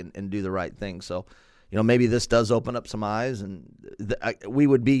league and do the right thing. So, maybe this does open up some eyes, and we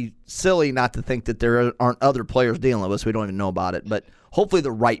would be silly not to think that there aren't other players dealing with us. We don't even know about it, but hopefully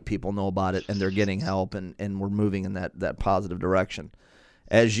the right people know about it and they're getting help, and we're moving in that positive direction.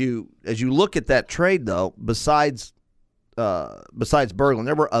 As you look at that trade, though, besides Berglund,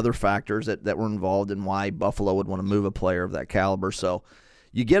 there were other factors that were involved in why Buffalo would want to move a player of that caliber. So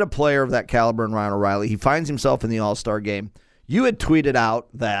you get a player of that caliber in Ryan O'Reilly. He finds himself in the All-Star game. You had tweeted out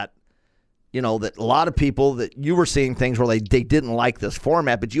that that a lot of people, that you were seeing things where they didn't like this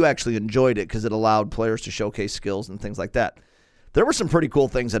format, but you actually enjoyed it because it allowed players to showcase skills and things like that. There were some pretty cool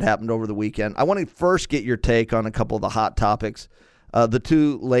things that happened over the weekend. I want to first get your take on a couple of the hot topics. The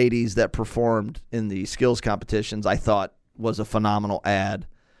two ladies that performed in the skills competitions, I thought was a phenomenal ad.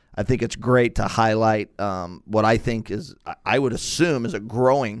 I think it's great to highlight what I think I would assume is a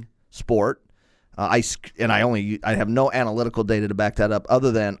growing sport. I have no analytical data to back that up,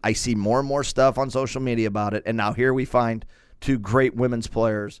 other than I see more and more stuff on social media about it, and now here we find two great women's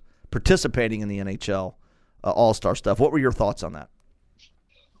players participating in the NHL All-Star stuff. What were your thoughts on that?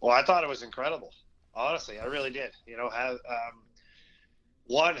 Well, I thought it was incredible. Honestly, I really did.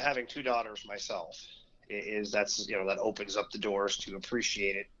 Having two daughters myself that opens up the doors to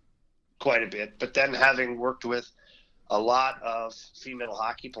appreciate it quite a bit. But then having worked with a lot of female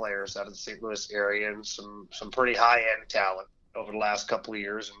hockey players out of the St. Louis area and some pretty high-end talent over the last couple of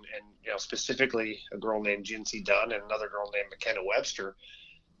years, and specifically a girl named Jinsey Dunn and another girl named McKenna Webster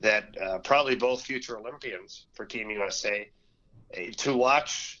that probably both future Olympians for Team USA. To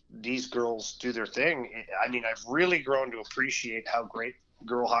watch these girls do their thing, I mean, I've really grown to appreciate how great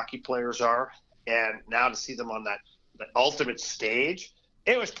girl hockey players are, and now to see them on that ultimate stage,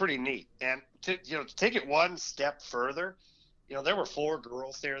 it was pretty neat. And to take it one step further, there were 4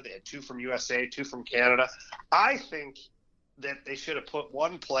 girls there. They had 2 from USA, 2 from Canada. I think that they should have put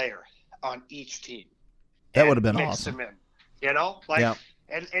 1 player on each team. That would have been awesome. Them in, yeah.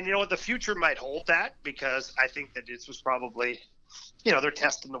 And the future might hold that, because I think that this was probably, they're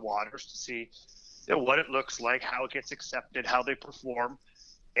testing the waters to see what it looks like, how it gets accepted, how they perform.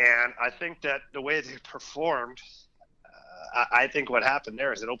 And I think that the way they performed, I think what happened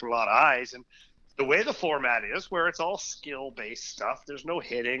there is it opened a lot of eyes. And the way the format is, where it's all skill-based stuff, there's no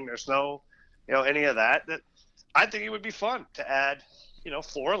hitting, there's no, any of that I think it would be fun to add,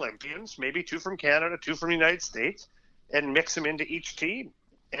 4 Olympians, maybe 2 from Canada, 2 from the United States, and mix them into each team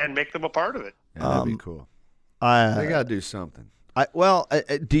and make them a part of it. Yeah, that'd be cool. They got to do something.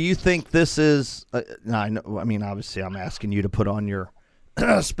 Do you think this is obviously I'm asking you to put on your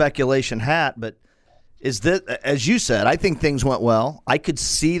speculation hat, but is that, as you said, I think things went well. I could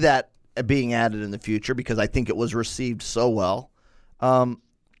see that being added in the future because I think it was received so well.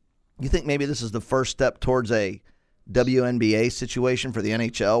 You think maybe this is the first step towards a WNBA situation for the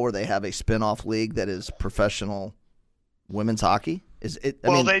NHL where they have a spin-off league that is professional women's hockey?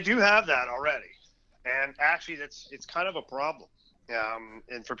 They do have that already. And actually, it's kind of a problem.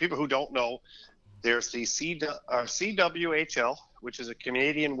 And for people who don't know, there's the CWHL, which is a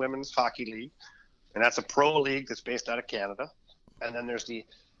Canadian Women's Hockey League, and that's a pro league that's based out of Canada. And then there's the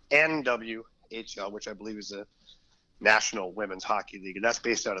NWHL, which I believe is a National Women's Hockey League, and that's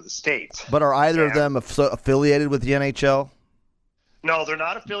based out of the States. But are either of them affiliated with the NHL? No, they're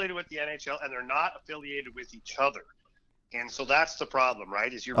not affiliated with the NHL, and they're not affiliated with each other. And so that's the problem,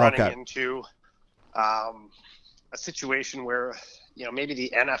 right, is you're running into a situation where, maybe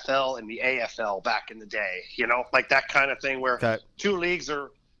the NFL and the AFL back in the day, like that kind of thing where 2 leagues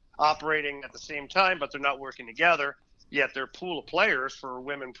are operating at the same time, but they're not working together, yet their pool of players for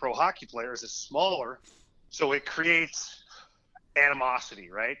women pro hockey players is smaller. So it creates animosity,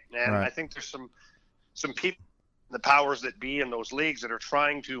 right? And I think there's some people, the powers that be in those leagues, that are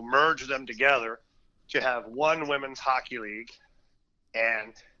trying to merge them together to have one women's hockey league.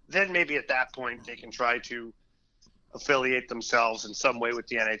 And then maybe at that point they can try to affiliate themselves in some way with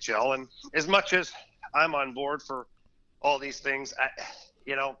the NHL. And as much as I'm on board for all these things,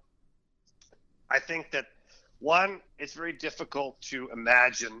 I think that, one, it's very difficult to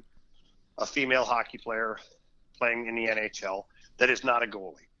imagine a female hockey player playing in the NHL that is not a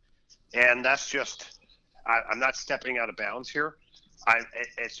goalie. And that's just, I'm not stepping out of bounds here.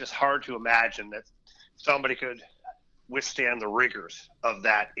 It's just hard to imagine that somebody could withstand the rigors of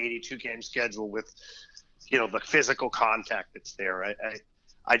that 82-game schedule with, the physical contact that's there.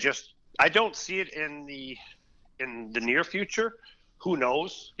 I don't see it in the near future. Who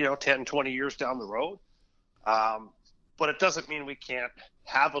knows, 10, 20 years down the road. But it doesn't mean we can't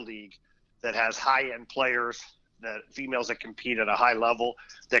have a league that has high-end players, that females that compete at a high level,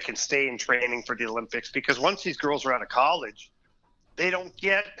 that can stay in training for the Olympics. Because once these girls are out of college, they don't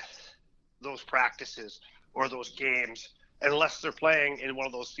get those practices or those games unless they're playing in one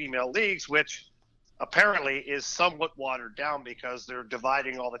of those female leagues, which apparently is somewhat watered down because they're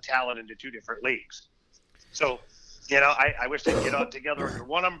dividing all the talent into 2 different leagues. So, I wish they'd get together under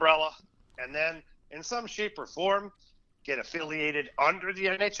one umbrella and then in some shape or form get affiliated under the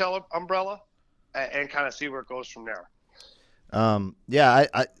NHL umbrella and kind of see where it goes from there.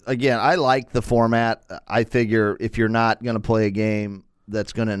 I like the format. I figure if you're not going to play a game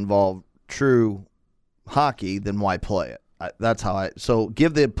that's going to involve true hockey, then why play it? That's how so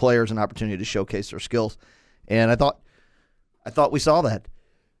give the players an opportunity to showcase their skills. And I thought we saw that.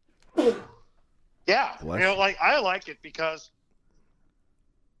 Yeah. I like it because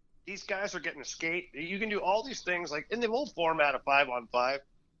these guys are getting to skate. You can do all these things, like in the old format of 5-on-5.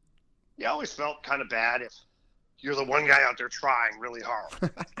 You always felt kind of bad if you're the one guy out there trying really hard.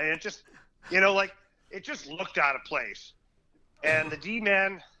 And it just, it just looked out of place. And the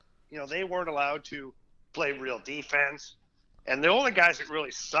D-men, they weren't allowed to play real defense. And the only guys that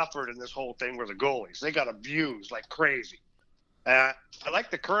really suffered in this whole thing were the goalies. They got abused like crazy. I like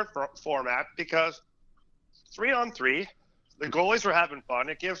the current format because 3-on-3, the goalies are having fun.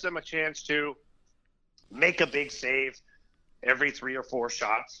 It gives them a chance to make a big save every 3 or 4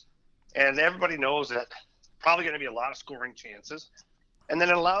 shots. And everybody knows that probably going to be a lot of scoring chances. And then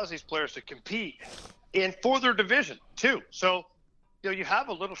it allows these players to compete for their division, too. So, you have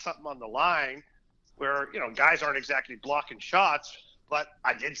a little something on the line where, guys aren't exactly blocking shots, but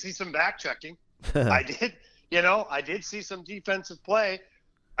I did see some back checking. I did see some defensive play.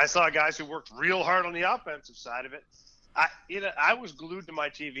 I saw guys who worked real hard on the offensive side of it. I was glued to my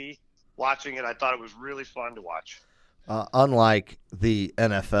TV watching it. I thought it was really fun to watch. Unlike the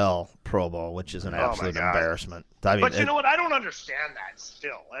NFL Pro Bowl, which is an absolute embarrassment. But you know what? I don't understand that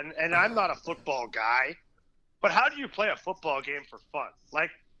still. And I'm not a football guy. But how do you play a football game for fun?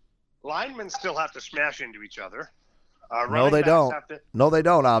 Like, linemen still have to smash into each other. No, they don't. No, they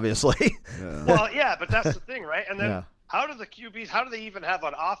don't, obviously. Yeah. Well, yeah, but that's the thing, right? And then how do the QBs, how do they even have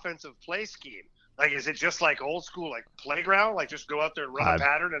an offensive play scheme? Like, is it just like old school, like playground? Like, just go out there and run a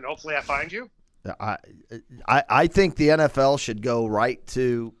pattern and hopefully I find you? I think the NFL should go right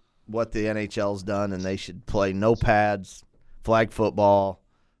to what the NHL's done, and they should play no pads, flag football,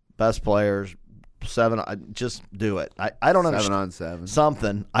 best players, 7. Just do it. I don't understand 7-on-7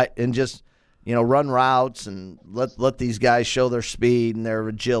 something. And just run routes and let these guys show their speed and their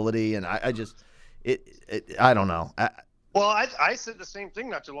agility. And I don't know. I said the same thing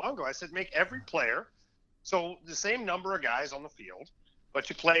not too long ago. I said make every player so the same number of guys on the field, but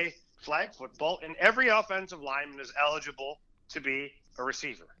you play flag football, and every offensive lineman is eligible to be a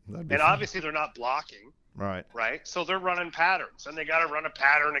receiver. And obviously they're not blocking. Right. So they're running patterns, and they got to run a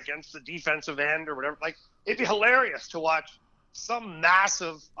pattern against the defensive end or whatever. Like, it'd be hilarious to watch some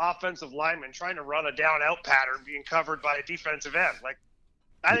massive offensive lineman trying to run a down-out pattern being covered by a defensive end. Like,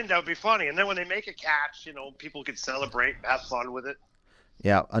 I think that would be funny. And then when they make a catch, people could celebrate and have fun with it.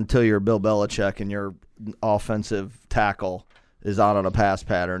 Yeah, until you're Bill Belichick and your offensive tackle is out on a pass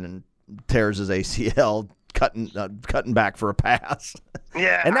pattern and tears his ACL cutting back for a pass.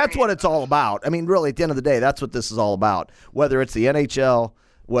 Yeah. And that's what it's all about. I mean, really, at the end of the day, that's what this is all about. Whether it's the NHL,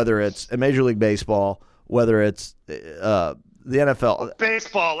 whether it's Major League Baseball, whether it's the NFL.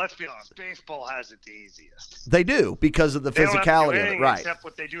 Baseball, let's be honest, baseball has it the easiest. They do because of the physicality of it, right? Except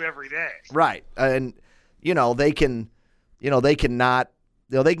what they do every day. Right. And they can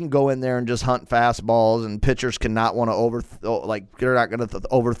go in there and just hunt fastballs, and pitchers cannot want to overthrow. Like, they're not going to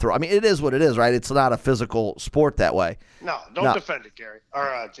overthrow. I mean, it is what it is, right? It's not a physical sport that way. No, don't defend it, Gary.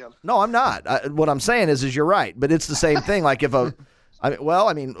 Or Jim. No, I'm not. What I'm saying is you're right, but it's the same thing. Like one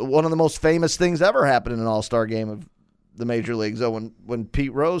of the most famous things ever happened in an All-Star game of the Major Leagues, when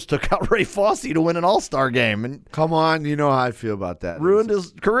Pete Rose took out Ray Fosse to win an All-Star game, and come on, you know how I feel about that. Ruined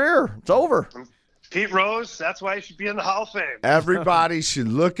his career. It's over. Pete Rose, that's why he should be in the Hall of Fame. Everybody should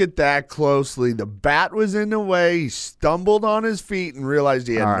look at that closely. The bat was in the way. He stumbled on his feet and realized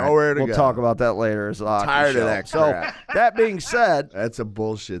he had nowhere to go. We'll talk about that later. It's tired of that crap. So that being said, that's a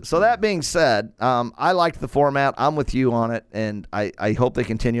bullshit. So that being said, I liked the format. I'm with you on it, and I hope they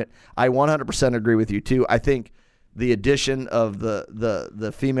continue it. I 100% agree with you too. I think the addition of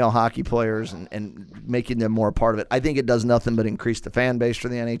the female hockey players and making them more a part of it, I think it does nothing but increase the fan base for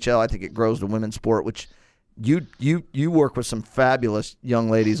the NHL. I think it grows the women's sport, which you work with some fabulous young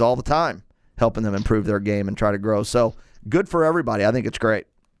ladies all the time, helping them improve their game and try to grow. So good for everybody. I think it's great.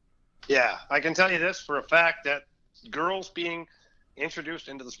 Yeah, I can tell you this for a fact, that girls being introduced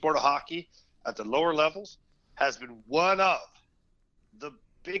into the sport of hockey at the lower levels has been one of the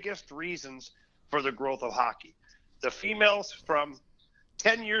biggest reasons for the growth of hockey. The females from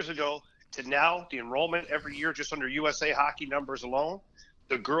 10 years ago to now, the enrollment every year just under USA Hockey numbers alone,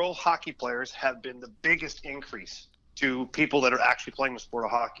 the girl hockey players have been the biggest increase to people that are actually playing the sport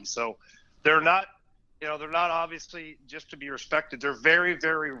of hockey. So they're not obviously just to be respected. They're very,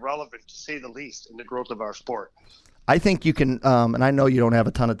 very relevant, to say the least, in the growth of our sport. I think you can, and I know you don't have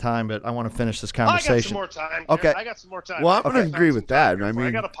a ton of time, but I want to finish this conversation. I got some more time. Okay. I got some more time. Well, I'm going to agree with that. I mean,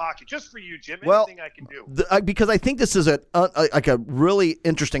 I got a pocket just for you, Jim. Anything I can do. Because I think this is a really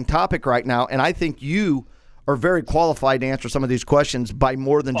interesting topic right now, and I think you are very qualified to answer some of these questions by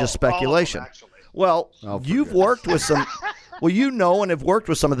more than just speculation. All of them, actually. Well, you've worked with some. Well, and have worked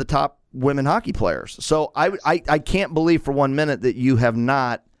with some of the top women hockey players. So I can't believe for 1 minute that you have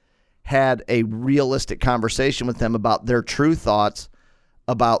not had a realistic conversation with them about their true thoughts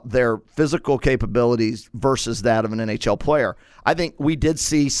about their physical capabilities versus that of an NHL player. I think we did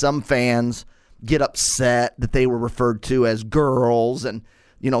see some fans get upset that they were referred to as girls, and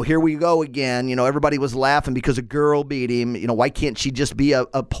here we go again. Everybody was laughing because a girl beat him. Why can't she just be a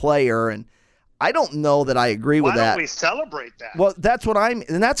player? And I don't know that I agree with that. Why don't we celebrate that? Well,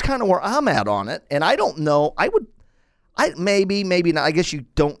 and that's kind of where I'm at on it. And I don't know. Maybe not. I guess you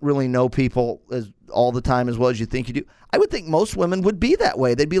don't really know people all the time as well as you think you do. I would think most women would be that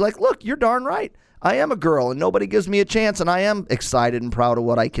way. They'd be like, look, you're darn right. I am a girl and nobody gives me a chance, and I am excited and proud of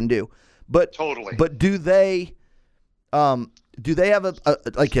what I can do. But totally. But do they have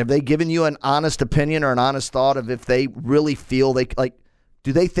have they given you an honest opinion or an honest thought of if they really feel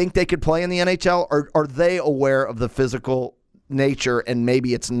do they think they could play in the NHL, or are they aware of the physical nature and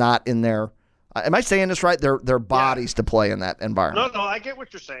maybe it's not in their am I saying this right? Their bodies to play in that environment. No, I get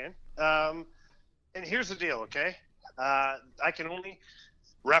what you're saying. And here's the deal, okay? I can only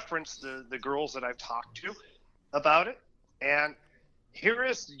reference the girls that I've talked to about it, and here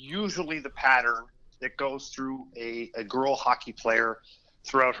is usually the pattern that goes through a girl hockey player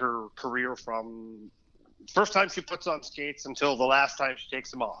throughout her career, from first time she puts on skates until the last time she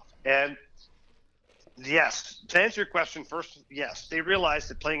takes them off. And yes, to answer your question first, yes, they realize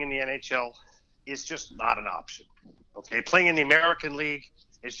that playing in the NHL is just not an option. Okay, playing in the American League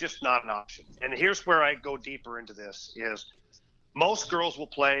is just not an option. And here's where I go deeper into this is most girls will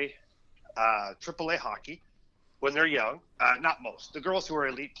play AAA hockey when they're young. Not most. The girls who are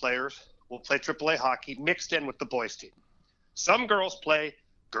elite players will play AAA hockey mixed in with the boys team. Some girls play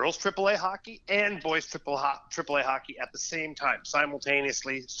girls AAA hockey and boys AAA hockey at the same time,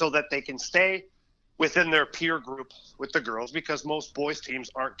 simultaneously, so that they can stay within their peer group with the girls, because most boys teams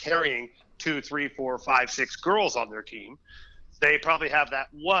aren't carrying 2, 3, 4, 5, 6 girls on their team. They probably have that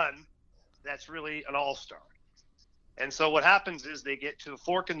one that's really an all-star. And so what happens is they get to a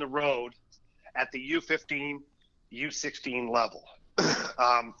fork in the road at the U15, U16 level.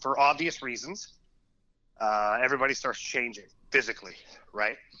 For obvious reasons, everybody starts changing physically,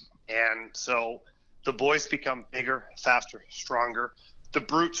 right? And so the boys become bigger, faster, stronger. The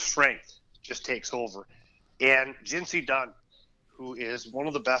brute strength just takes over. And Jinsey Dunn, who is one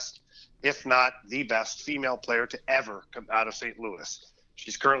of the best, if not the best, female player to ever come out of St. Louis.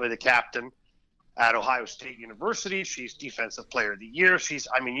 She's currently the captain at Ohio State University. She's Defensive Player of the Year.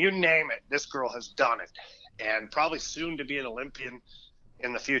 You name it, this girl has done it. And probably soon to be an Olympian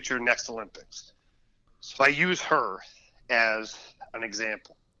in the future, next Olympics. So I use her as an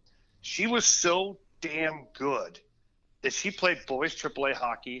example. She was so damn good that she played boys AAA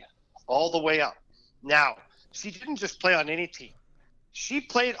hockey all the way up. Now, she didn't just play on any team. She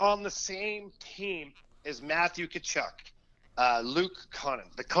played on the same team as Matthew Tkachuk, Luke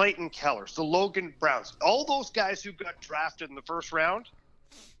Cunnin, the Clayton Kellers, the Logan Browns, all those guys who got drafted in the first round.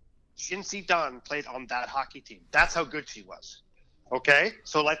 Jinsey Dunn played on that hockey team. That's how good she was. Okay?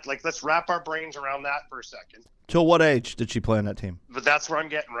 So let's wrap our brains around that for a second. Till what age did she play on that team? But that's where I'm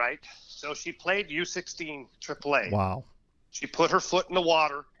getting, right? So she played U16 AAA. Wow. She put her foot in the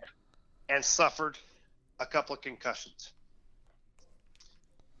water and suffered a couple of concussions.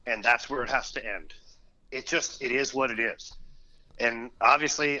 And that's where it has to end. It is what it is. And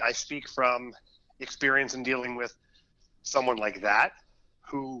obviously I speak from experience in dealing with someone like that,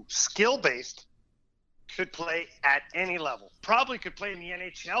 who skill-based could play at any level. Probably could play in the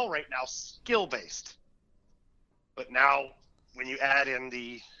NHL right now, skill-based. But now when you add in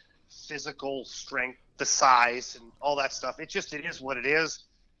the physical strength, the size, and all that stuff, it is what it is.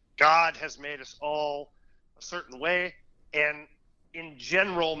 God has made us all a certain way. And in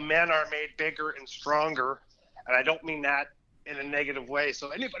general, men are made bigger and stronger. And I don't mean that in a negative way.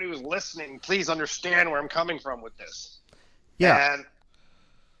 So anybody who's listening, please understand where I'm coming from with this. Yeah. And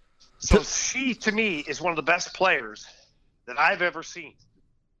so she, to me, is one of the best players that I've ever seen.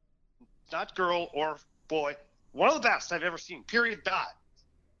 Not girl or boy. One of the best I've ever seen, period, dot.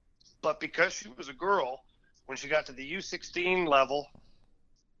 But because she was a girl, when she got to the U16 level,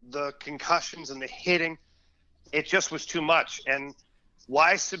 the concussions and the hitting, it just was too much. And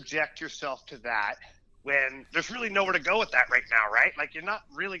why subject yourself to that when there's really nowhere to go with that right now, right? Like, you're not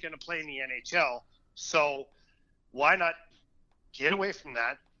really going to play in the NHL. So why not get away from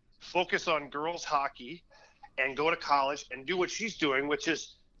that, focus on girls hockey, and go to college and do what she's doing, which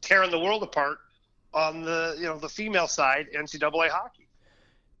is tearing the world apart on the female side, NCAA hockey.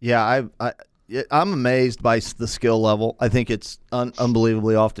 Yeah, I'm amazed by the skill level. I think it's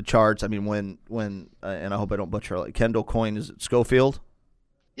unbelievably off the charts. I mean, when and I hope I don't butcher it, Kendall Coyne is at Schofield.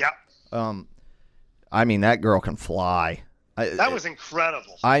 Yeah. I mean, that girl can fly. That was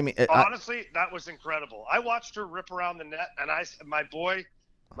incredible. I mean, honestly, that was incredible. I watched her rip around the net, and my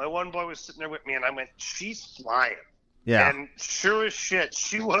one boy was sitting there with me, and I went, "She's flying." Yeah. And sure as shit,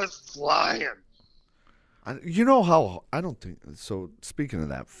 she was flying. You know how I don't think so. Speaking of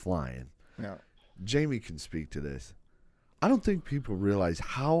that flying, yeah, Jamie can speak to this. I don't think people realize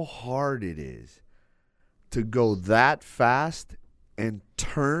how hard it is to go that fast and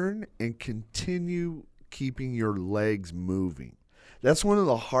turn and continue keeping your legs moving. That's one of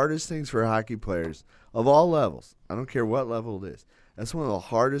the hardest things for hockey players of all levels. I don't care what level it is. That's one of the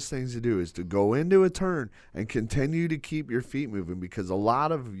hardest things to do, is to go into a turn and continue to keep your feet moving, because a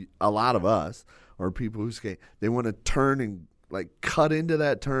lot of us, or people who skate, they want to turn and like cut into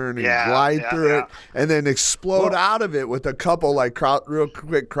that turn and glide through it and then explode out of it with a couple like real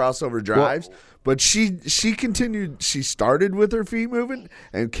quick crossover drives. But she continued. She started with her feet moving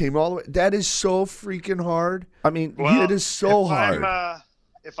and came all the way. That is so freaking hard. I mean, it is so hard.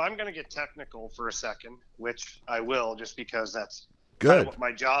 If I'm going to get technical for a second, which I will, just because that's good, kind of what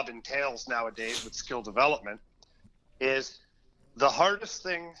my job entails nowadays with skill development, is the hardest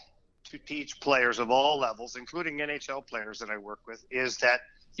thing to teach players of all levels, including NHL players that I work with, is that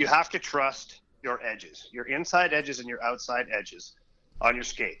you have to trust your edges, your inside edges and your outside edges on your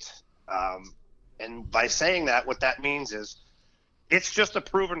skates. And by saying that, what that means is it's just a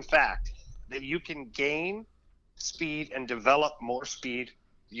proven fact that you can gain speed and develop more speed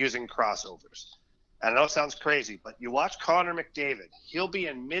using crossovers. I know it sounds crazy, but you watch Connor McDavid, he'll be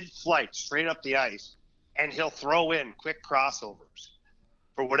in mid-flight straight up the ice, and he'll throw in quick crossovers.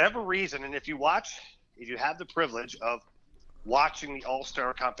 For whatever reason, and if you have the privilege of watching the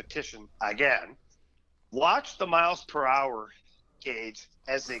All-Star competition again, watch the miles per hour gauge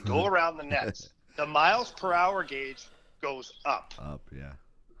as they go around the nets. The miles per hour gauge goes up.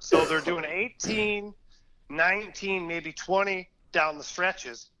 So they're doing 18, 19, maybe 20 down the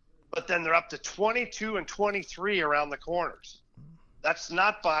stretches, but then they're up to 22 and 23 around the corners. That's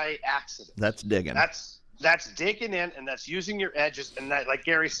not by accident. That's digging. That's digging in, and that's using your edges. And that, like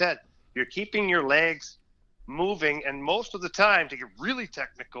Gary said, you're keeping your legs moving. And most of the time, to get really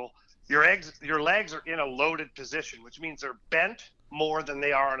technical, your legs are in a loaded position, which means they're bent more than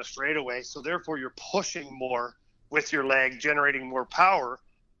they are on a straightaway. So therefore, you're pushing more with your leg, generating more power,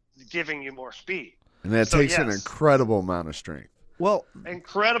 giving you more speed. And that takes an incredible amount of strength. Well,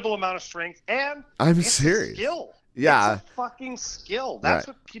 incredible amount of strength, and I'm serious. Skill. Yeah, it's a fucking skill. That's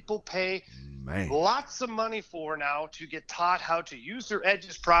what people pay Man. Lots of money for now to get taught how to use their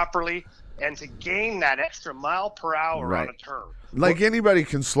edges properly and to gain that extra mile per hour on a turn. Like anybody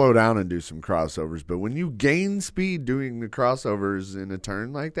can slow down and do some crossovers, but when you gain speed doing the crossovers in a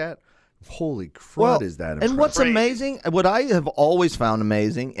turn like that, holy crud, is that impressive. And what's amazing, what I have always found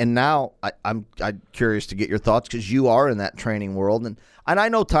amazing, and now I'm curious to get your thoughts because you are in that training world, and I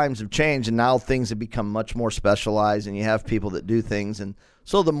know times have changed, and now things have become much more specialized, and you have people that do things, and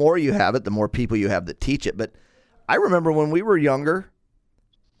so the more you have it, the more people you have that teach it. But I remember when we were younger,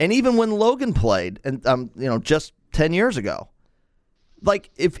 and even when Logan played, and just 10 years ago, like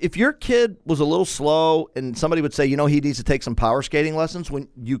if your kid was a little slow, and somebody would say, he needs to take some power skating lessons, when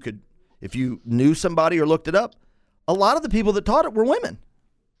you could. If you knew somebody or looked it up, a lot of the people that taught it were women.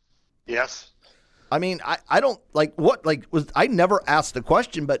 Yes. I mean, I don't I never asked the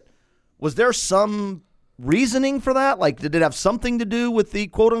question, but was there some reasoning for that? Like, did it have something to do with the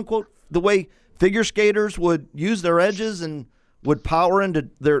quote unquote, the way figure skaters would use their edges and would power into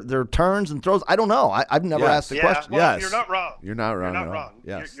their turns and throws? I don't know. I've never asked the question. Well, you're not wrong. You're not wrong. You're not wrong.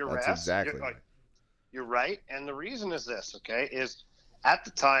 Yes, you're that's exactly right. You're right. And the reason is this, okay, is at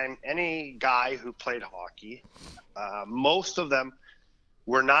the time, any guy who played hockey, most of them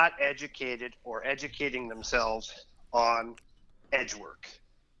were not educated or educating themselves on edge work.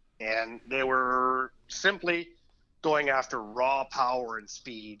 And they were simply going after raw power and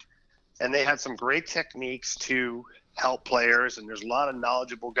speed. And they had some great techniques to help players, and there's a lot of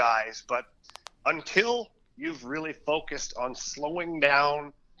knowledgeable guys. But until you've really focused on slowing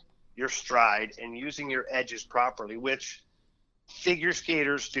down your stride and using your edges properly, which figure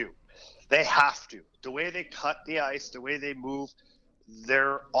skaters do. They have to. The way they cut the ice, the way they move,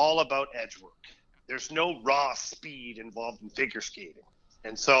 they're all about edge work. There's no raw speed involved in figure skating.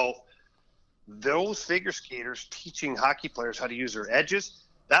 And so those figure skaters teaching hockey players how to use their edges,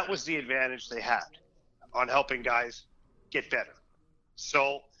 that was the advantage they had on helping guys get better.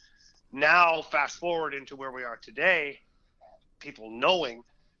 So now fast forward into where we are today, people knowing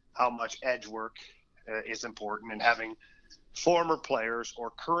how much edge work is important, and having former players or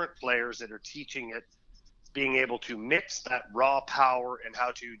current players that are teaching it, being able to mix that raw power and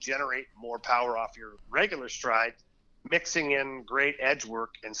how to generate more power off your regular stride, mixing in great edge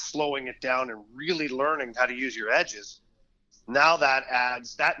work and slowing it down and really learning how to use your edges. Now that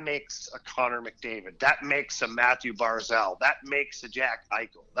makes a Connor McDavid, that makes a Matthew Barzal, that makes a Jack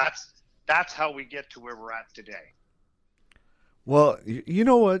Eichel. That's how we get to where we're at today. Well, you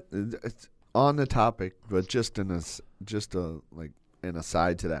know what? It's on the topic, but just an aside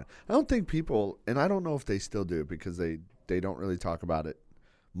to that. I don't think people, and I don't know if they still do it because they don't really talk about it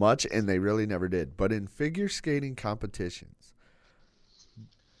much, and they really never did. But in figure skating competitions,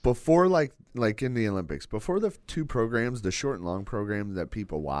 before like in the Olympics, before the two programs, the short and long programs that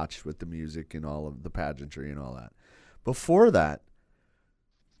people watch with the music and all of the pageantry and all that, before that,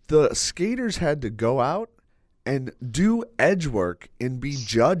 the skaters had to go out and do edge work and be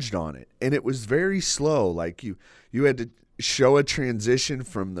judged on it. And it was very slow. Like you had to show a transition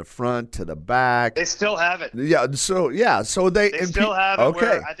from the front to the back. They still have it. Yeah. So they still have it. Okay.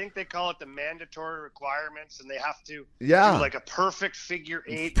 Where I think they call it the mandatory requirements, and they have to do like a perfect figure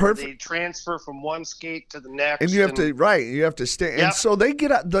eight. Where they transfer from one skate to the next. And you have to stay. Yep. And so they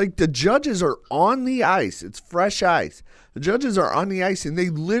get out, like the judges are on the ice. It's fresh ice. The judges are on the ice, and they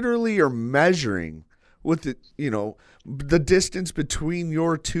literally are measuring with the distance between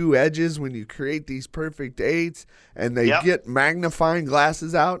your two edges when you create these perfect eights, and they get magnifying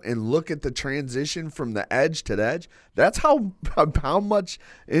glasses out and look at the transition from the edge to the edge. That's how much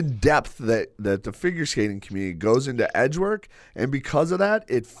in depth that the figure skating community goes into edge work, and because of that,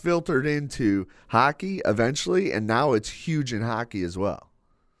 it filtered into hockey eventually, and now it's huge in hockey as well.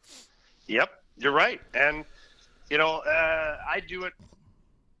 Yep, you're right, and I do it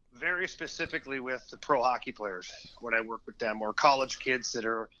very specifically with the pro hockey players when I work with them, or college kids that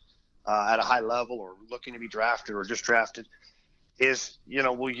are at a high level or looking to be drafted or just drafted, is,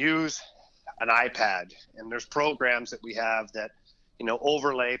 we'll use an iPad, and there's programs that we have that,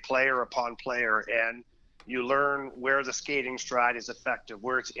 overlay player upon player, and you learn where the skating stride is effective,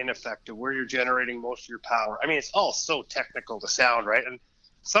 where it's ineffective, where you're generating most of your power. I mean, it's all so technical to sound, right? And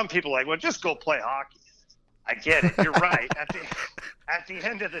some people are like, well, just go play hockey. I get it. You're right. At the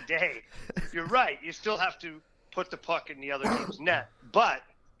end of the day, you're right. You still have to put the puck in the other team's net. But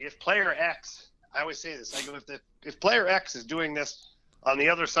if player X, I always say this, I go, if player X is doing this on the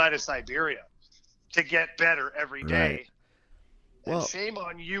other side of Siberia to get better every day, then shame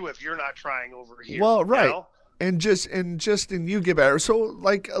on you if you're not trying over here. Well, right. And you get better. So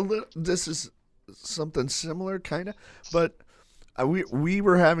like this is something similar kind of, but we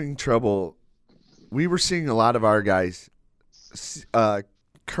were having trouble. We were seeing a lot of our guys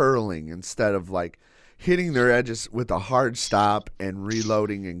curling instead of like hitting their edges with a hard stop and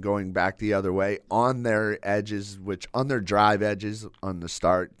reloading and going back the other way on their edges, on their drive edges on the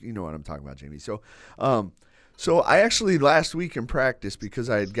start. You know what I'm talking about, Jamie. So I actually last week in practice, because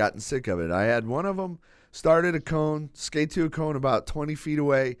I had gotten sick of it, I had one of them start at a cone, skate to a cone about 20 feet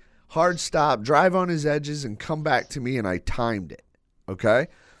away, hard stop, drive on his edges, and come back to me, and I timed it. Okay?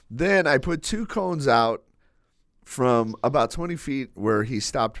 Then I put two cones out from about 20 feet where he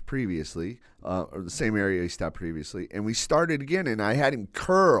stopped previously, or the same area he stopped previously, and we started again, and I had him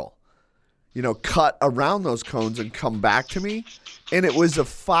curl, cut around those cones and come back to me, and it was a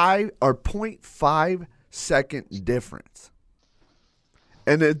 0.5 second difference.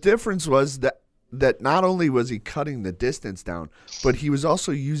 And the difference was that not only was he cutting the distance down, but he was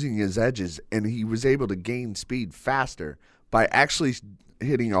also using his edges, and he was able to gain speed faster by actually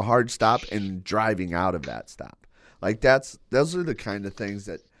hitting a hard stop and driving out of that stop. Like those are the kind of things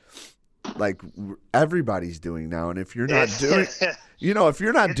that like everybody's doing now. And if you're not doing, if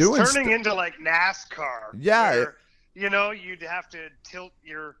you're not doing, it's turning into like NASCAR. Yeah. Where, you'd have to tilt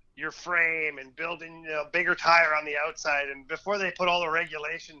your frame and build in a bigger tire on the outside. And before they put all the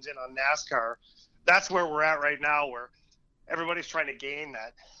regulations in on NASCAR, that's where we're at right now, where everybody's trying to gain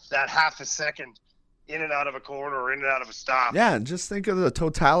that half a second in and out of a corner or in and out of a stop. Yeah, and just think of the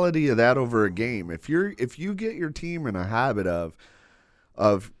totality of that over a game. If you get your team in a habit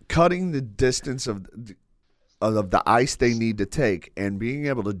of cutting the distance of the ice they need to take and being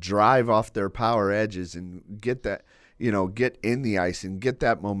able to drive off their power edges and get that, get in the ice and get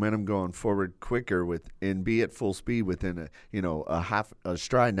that momentum going forward quicker and be at full speed within a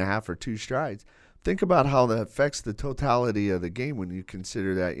stride and a half or two strides. Think about how that affects the totality of the game when you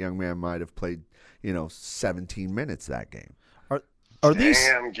consider that young man might have played 17 minutes that game. Are these?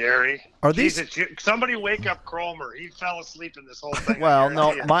 Damn, Gary. Are these? Somebody wake up Cromer. He fell asleep in this whole thing. Well,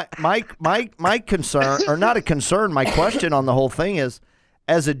 no. My concern, or not a concern. My question on the whole thing is,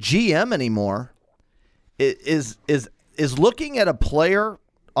 as a GM anymore, is looking at a player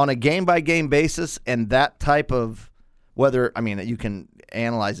on a game by game basis and that type of you can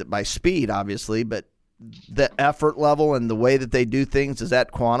analyze it by speed, obviously, but the effort level and the way that they do things, does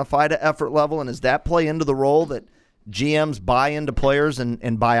that quantify to effort level, and does that play into the role that GMs buy into players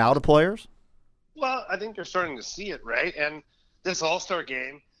and buy out of players? Well, I think they're starting to see it, right? And this All-Star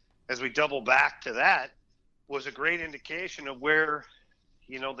game, as we double back to that, was a great indication of where,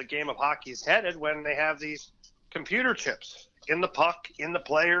 the game of hockey is headed when they have these computer chips in the puck, in the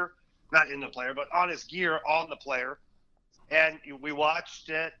player, not in the player, but on his gear, on the player. And we watched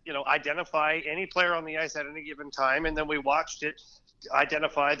it, identify any player on the ice at any given time, and then we watched it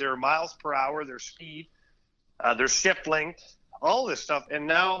identify their miles per hour, their speed, their shift length, all this stuff. And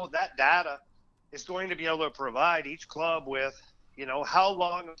now that data is going to be able to provide each club with, how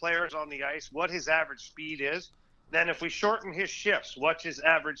long the player is on the ice, what his average speed is. Then if we shorten his shifts, what's his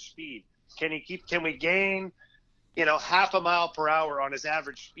average speed? Can we gain, half a mile per hour on his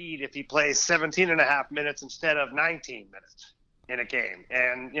average speed if he plays 17 and a half minutes instead of 19 minutes in a game?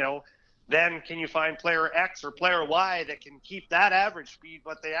 And, then can you find player X or player Y that can keep that average speed,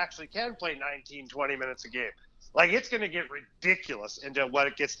 but they actually can play 19, 20 minutes a game? Like, it's going to get ridiculous into what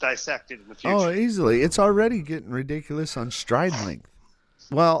it gets dissected in the future. Oh, easily. It's already getting ridiculous on stride length.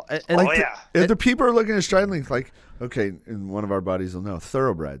 Well, if the people are looking at stride length, like, okay, and one of our buddies will know,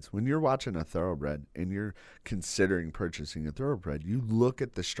 thoroughbreds. When you're watching a thoroughbred and you're considering purchasing a thoroughbred, you look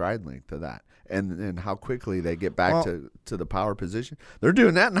at the stride length of that and how quickly they get back to the power position. They're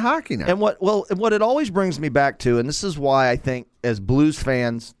doing that in hockey now. And what it always brings me back to, and this is why I think as Blues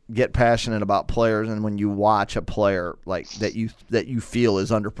fans get passionate about players, and when you watch a player like that you feel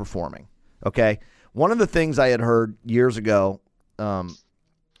is underperforming. Okay, one of the things I had heard years ago.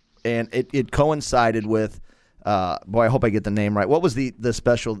 And it coincided with, I hope I get the name right. What was the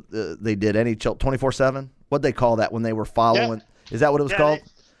special they did, NHL 24/7? What'd they call that when they were following? Yeah. Is that what it was called?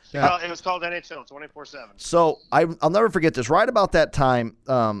 It was called NHL 24/7. So I'll never forget this. Right about that time,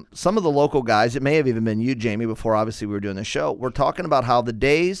 some of the local guys, it may have even been you, Jamie, before obviously we were doing the show, were talking about how the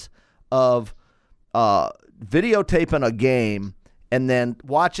days of videotaping a game and then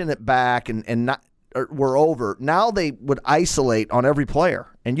watching it back and not were over. Now they would isolate on every player,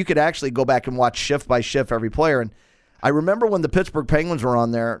 and you could actually go back and watch shift by shift every player. And I remember when the Pittsburgh Penguins were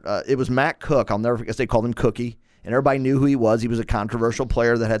on there, it was Matt Cook. I'll never forget. They called him Cookie, and everybody knew who he was. He was a controversial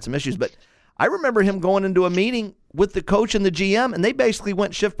player that had some issues. But I remember him going into a meeting with the coach and the GM, and they basically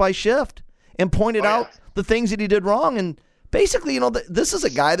went shift by shift and pointed out the things that he did wrong. And basically, this is a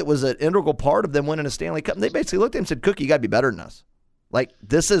guy that was an integral part of them winning a Stanley Cup. And they basically looked at him and said, Cookie, you got to be better than us.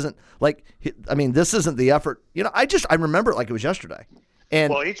 This isn't the effort. I remember it like it was yesterday.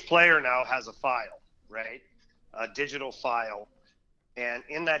 And each player now has a file, right? A digital file. And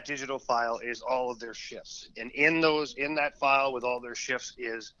in that digital file is all of their shifts. And in that file with all their shifts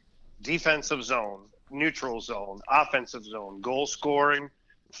is defensive zone, neutral zone, offensive zone, goal scoring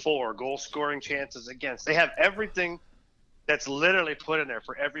for, goal scoring chances against. They have everything that's literally put in there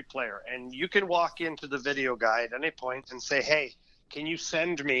for every player. And you can walk into the video guy at any point and say, hey, can you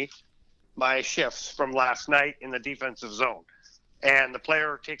send me my shifts from last night in the defensive zone? And the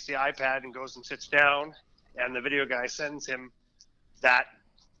player takes the iPad and goes and sits down, and the video guy sends him that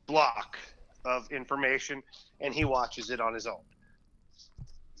block of information, and he watches it on his own.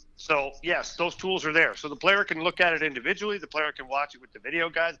 So, yes, those tools are there. So the player can look at it individually. The player can watch it with the video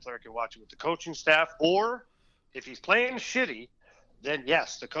guy. The player can watch it with the coaching staff. Or if he's playing shitty, then,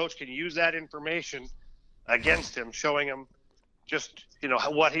 yes, the coach can use that information against him, showing him just,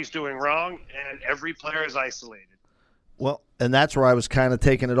 what he's doing wrong, and every player is isolated. Well, and that's where I was kind of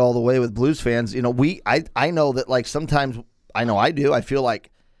taking it all the way with Blues fans. I know that, sometimes, I know I do, I feel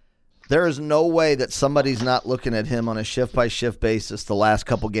like there is no way that somebody's not looking at him on a shift-by-shift basis the last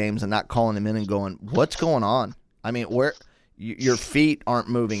couple games and not calling him in and going, what's going on? I mean, your feet aren't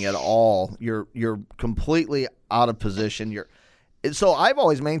moving at all. You're completely out of position. So I've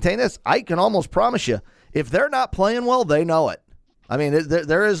always maintained this. I can almost promise you, if they're not playing well, they know it. I mean,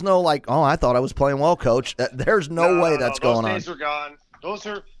 there is no I thought I was playing well, coach. There's no way that's going on. Those days are gone.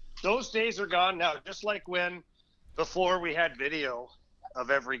 Those days are gone now. Just like when before we had video of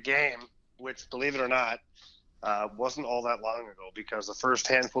every game, which, believe it or not, wasn't all that long ago, because the first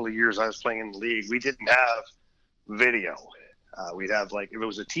handful of years I was playing in the league, we didn't have video. We'd have, if it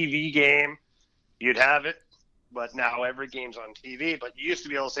was a TV game, you'd have it, but now every game's on TV. But you used to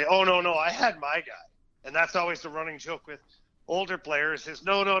be able to say, oh, no, I had my guy. And that's always the running joke with older players is,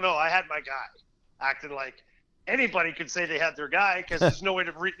 no, I had my guy, acting like anybody could say they had their guy because there's no way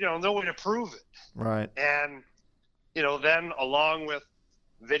to no way to prove it. Right. And then along with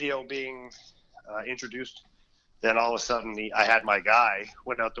video being introduced, then all of a sudden I had my guy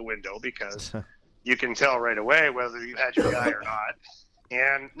went out the window, because you can tell right away whether you had your guy or not.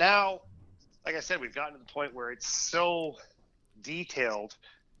 And now, like I said, we've gotten to the point where it's so detailed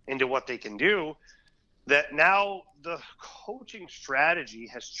into what they can do that now the coaching strategy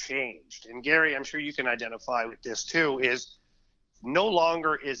has changed. And Gary, I'm sure you can identify with this too, is no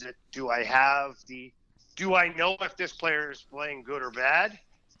longer is it, do I know if this player is playing good or bad?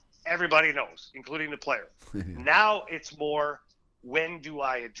 Everybody knows, including the player. Now it's more, when do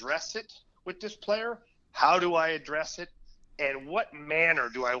I address it with this player? How do I address it? and what manner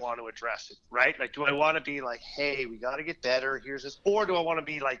do I want to address it, right? Like, do I want to be like, hey, we got to get better, here's this, or do I want to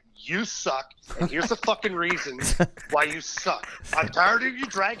be like, you suck, and here's the fucking reason why you suck. I'm tired of you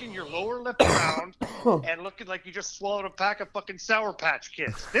dragging your lower lip around and looking like you just swallowed a pack of fucking Sour Patch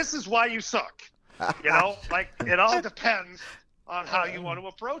Kids. This is why you suck. You know, like, it all depends on how you want to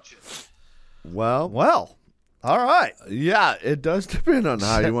approach it. Well, all right. Yeah, it does depend on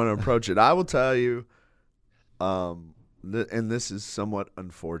how you want to approach it. I will tell you, and this is somewhat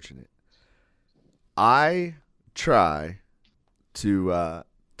unfortunate. I try to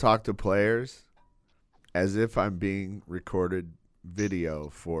talk to players as if I'm being recorded video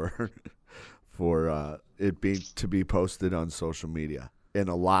for it being to be posted on social media in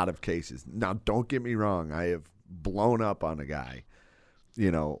a lot of cases. Now, don't get me wrong. I have blown up on a guy,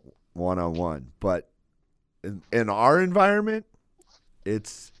 one-on-one. But in our environment,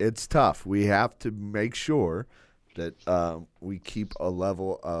 it's tough. We have to make sure that we keep a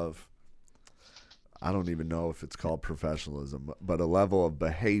level of, I don't even know if it's called professionalism, but a level of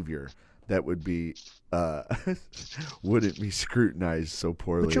behavior that would be wouldn't be scrutinized so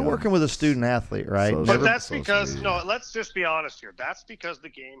poorly. But you're working with a student athlete, right? But that's because, let's just be honest here. That's because the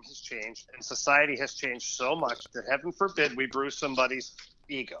game has changed and society has changed so much that heaven forbid we bruise somebody's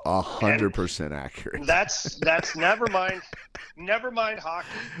ego. 100% accurate. That's never mind hockey.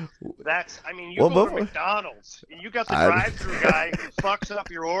 You go to McDonald's and you got the drive-through guy who fucks up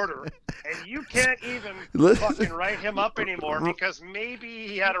your order and you can't even fucking write him up anymore because maybe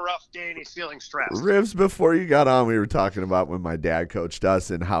he had a rough day and he's feeling stressed. Rivs, before you got on, we were talking about when my dad coached us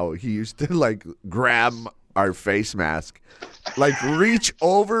and how he used to like grab our face mask, like reach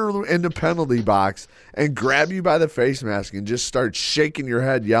over in the penalty box and grab you by the face mask and just start shaking your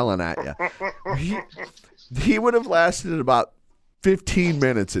head, yelling at you. He would have lasted about 15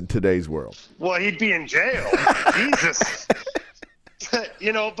 minutes in today's world. Well, he'd be in jail. Jesus.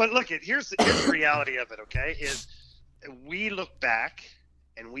 But look, here's the reality of it, okay, is we look back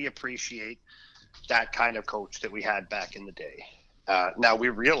and we appreciate that kind of coach that we had back in the day. Now, we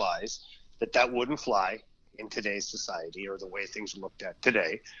realize that wouldn't fly in today's society or the way things are looked at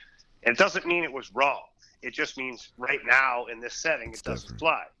today. And it doesn't mean it was wrong. It just means right now in this setting, it doesn't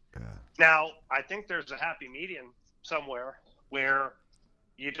fly. Yeah. Now, I think there's a happy medium somewhere where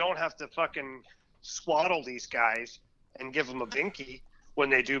you don't have to fucking swaddle these guys and give them a binky when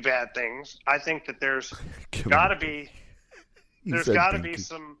they do bad things. I think that there's got to be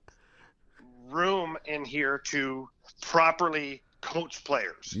some room in here to properly coach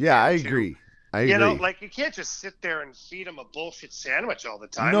players. Yeah, I agree. You can't just sit there and feed them a bullshit sandwich all the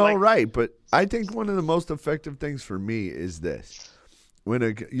time. No, right. But I think one of the most effective things for me is this. When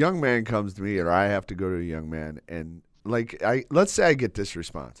a young man comes to me or I have to go to a young man and let's say I get this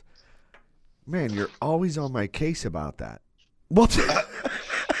response. Man, you're always on my case about that. Well,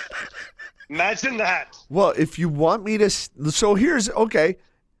 imagine that. Well, if you want me to, so here's a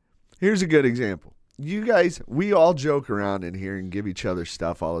good example. You guys, we all joke around in here and give each other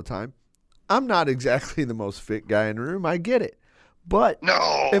stuff all the time. I'm not exactly the most fit guy in the room. I get it. But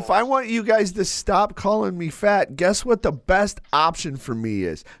if I want you guys to stop calling me fat, guess what the best option for me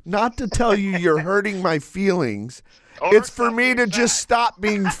is? Not to tell you you're hurting my feelings. It's for me to just stop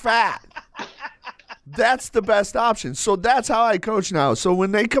being fat. That's the best option. So that's how I coach now. So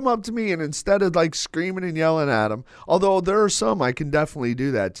when they come up to me and instead of like screaming and yelling at them, although there are some I can definitely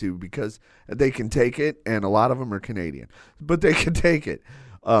do that too because they can take it, and a lot of them are Canadian, but they can take it.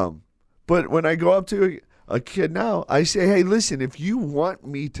 But when I go up to a kid now, I say, hey, listen, if you want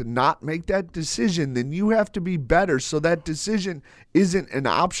me to not make that decision, then you have to be better so that decision isn't an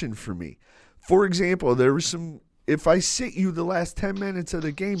option for me. For example, if I sit you the last 10 minutes of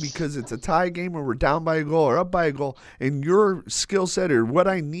the game because it's a tie game or we're down by a goal or up by a goal and your skill set or what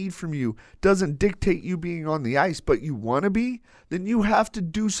I need from you doesn't dictate you being on the ice, but you want to be, then you have to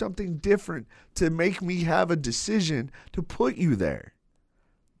do something different to make me have a decision to put you there.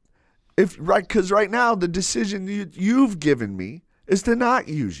 Because right now the decision you've given me is to not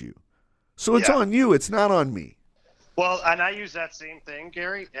use you. So it's on you. It's not on me. Well, and I use that same thing,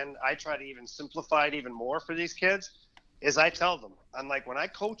 Gary, and I try to even simplify it even more for these kids, is I tell them, I'm like, when I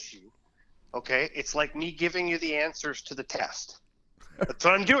coach you, okay, it's like me giving you the answers to the test. That's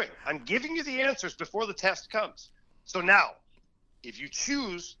what I'm doing. I'm giving you the answers before the test comes. So now, if you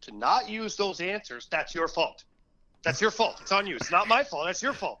choose to not use those answers, that's your fault. That's your fault. It's on you. It's not my fault. That's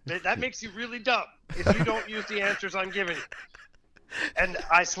your fault. That makes you really dumb if you don't use the answers I'm giving you. And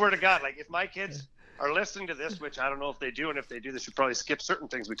I swear to God, like if my kids are listening to this, which I don't know if they do, and if they do, they should probably skip certain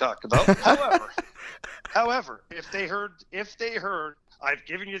things we talked about. However, if they heard I've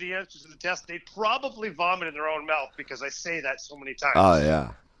given you the answers to the test. They probably vomit in their own mouth because I say that so many times. Oh,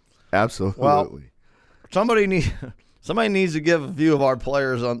 yeah. Absolutely. Well, somebody needs to give a few of our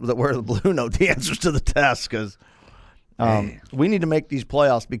players that wear the blue note the answers to the test, because we need to make these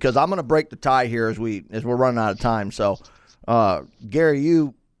playoffs, because I'm going to break the tie here as we're running out of time. So, Gary,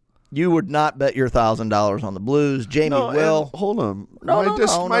 you would not bet your $1,000 on the Blues. Jamie will. Hold on. No,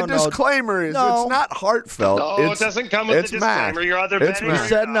 my disclaimer is it's not heartfelt. No, it doesn't come with a disclaimer. You're either betting or You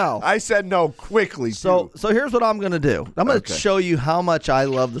said no. I said no quickly, So here's what I'm going to do. I'm going to show you how much I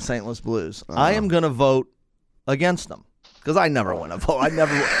love the St. Louis Blues. I am going to vote against them, because I never win a vote.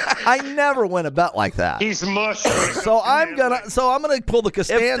 I never win a bet like that. He's mush. So I'm gonna pull the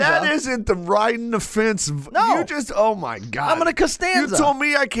Costanza. If that isn't the riding the fence, No. you just, oh my God. I'm gonna Costanza. You told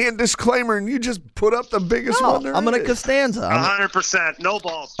me I can't disclaimer, and you just put up the biggest one there I'm gonna is. Costanza. 100%. No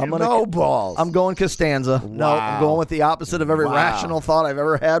balls. No balls. I'm going Costanza. No, I'm going with the opposite of every rational thought I've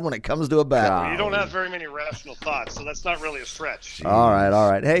ever had when it comes to a bet. You don't have very many rational thoughts, so that's not really a stretch. All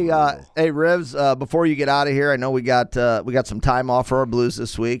right. Hey, Rivs. Before you get out of here, I know we got some time off for our Blues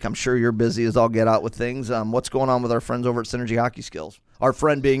this week. I'm sure you're busy as all get out with things. What's going on with our friends over at Synergy Hockey Skills? Our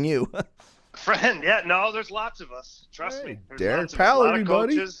friend being you. Friend, yeah, no, there's lots of us. Trust me. There's Derek lots of us. A lot Pallerty, of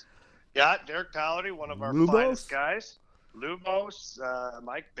buddy. coaches. Yeah, Derek Pallerty, one of our finest guys. Lubos,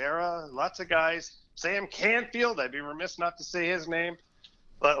 Mike Berra, lots of guys. Sam Canfield, I'd be remiss not to say his name.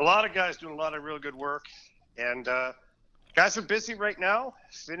 But a lot of guys doing a lot of real good work. And guys are busy right now,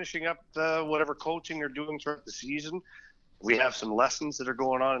 finishing up whatever coaching they're doing throughout the season. We have some lessons that are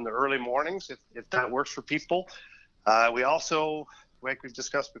going on in the early mornings, if that works for people. We also, like we've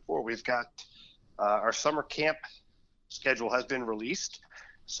discussed before, we've got our summer camp schedule has been released.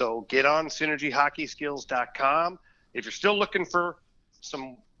 So get on synergyhockeyskills.com. If you're still looking for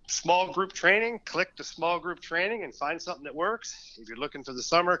some small group training, click the small group training and find something that works. If you're looking for the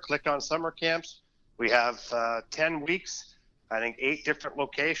summer, click on summer camps. We have 10 weeks, I think 8 different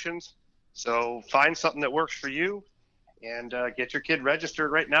locations. So find something that works for you. And get your kid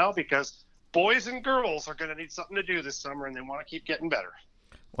registered right now, because boys and girls are going to need something to do this summer, and they want to keep getting better.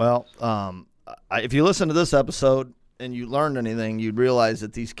 Well, if you listen to this episode and you learned anything, you'd realize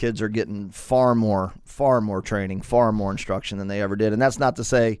that these kids are getting far more training, far more instruction than they ever did. And that's not to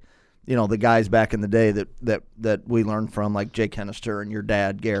say, the guys back in the day that we learned from, like Jake Hennister and your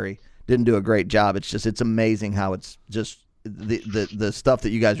dad, Gary, didn't do a great job. It's amazing how it's just the stuff that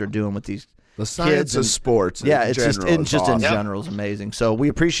you guys are doing with these the science of sports. Yeah, in general is amazing. So we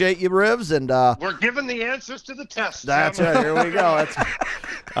appreciate you, Rivs, and we're giving the answers to the test. That's it. Here we go.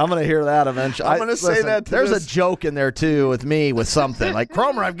 I'm going to hear that eventually. I'm going to say that. There's a joke in there too with me with something like,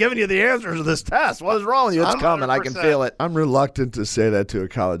 Cromer, I've given you the answers to this test. What is wrong with you? It's coming. 100%. I can feel it. I'm reluctant to say that to a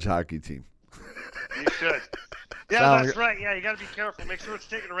college hockey team. You should. Yeah, that's right. Yeah, you got to be careful. Make sure it's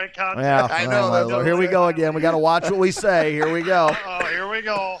taking the right context. Yeah, I know. Here we go again. We got to watch what we say. Here we go. Oh, here we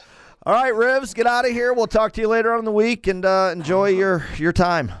go. All right, Rivs, get out of here. We'll talk to you later on in the week, and enjoy your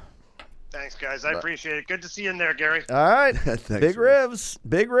time. Thanks, guys. I appreciate it. Good to see you in there, Gary. All right. Thanks,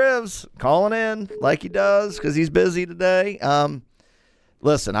 Big Rivs, calling in like he does because he's busy today.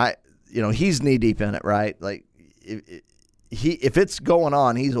 Listen, he's knee deep in it, right? Like if it's going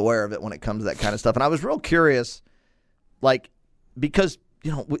on, he's aware of it when it comes to that kind of stuff. And I was real curious, because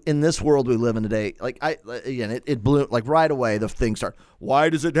in this world we live in today, it blew, right away the thing started. Why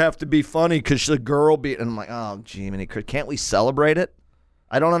does it have to be funny? Because the girl beat, and I'm like, oh, gee, can't we celebrate it?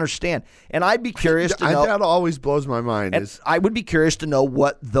 I don't understand. And I'd be curious to know. That always blows my mind. I would be curious to know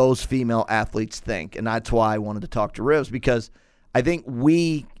what those female athletes think. And that's why I wanted to talk to Rivs, because I think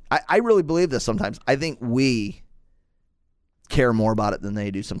I really believe this sometimes. I think we care more about it than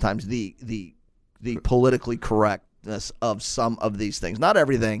they do sometimes. The politically correctness of some of these things. Not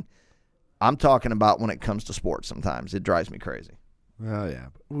everything. I'm talking about when it comes to sports sometimes. It drives me crazy. Well, yeah.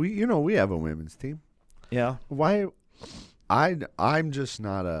 We have a women's team. Yeah. Why? I'm just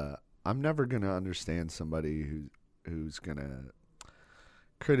not I'm never going to understand somebody who's going to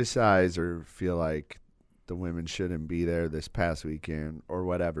criticize or feel like the women shouldn't be there this past weekend or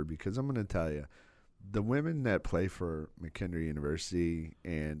whatever, because I'm going to tell you, the women that play for McKendree University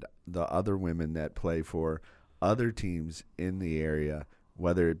and the other women that play for other teams in the area,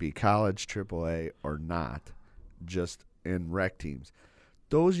 whether it be college, AAA, or not, just in rec teams,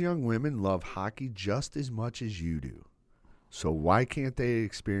 those young women love hockey just as much as you do. So why can't they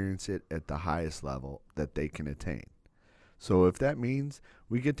experience it at the highest level that they can attain? So if that means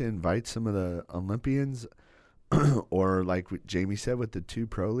we get to invite some of the Olympians or, like what Jamie said with the 2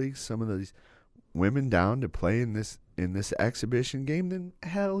 pro leagues, some of these women down to play in this exhibition game, then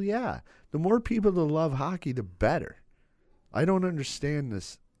hell yeah. The more people that love hockey, the better. I don't understand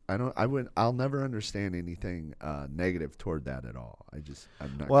this. I'll never understand anything negative toward that at all.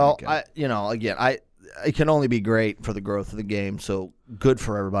 I'm not. Well, it can only be great for the growth of the game. So good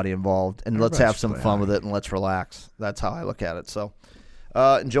for everybody involved, and let's have some fun with it and let's relax. That's how I look at it. So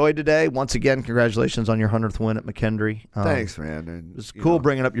enjoy today. Once again, congratulations on your 100th win at McKendree. Thanks, man. And it was cool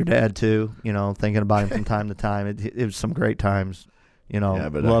bringing up your dad too. Thinking about him from time to time. It was some great times. But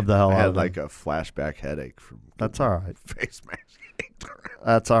love the hell out of it. I had like a flashback headache from. That's all right. Face mask.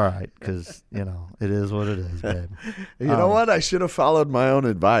 That's all right, because it is what it is, babe. You know what? I should have followed my own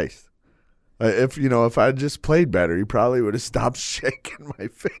advice. If I just played better, he probably would have stopped shaking my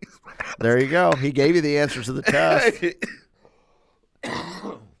face. There you go. He gave you the answers to the test.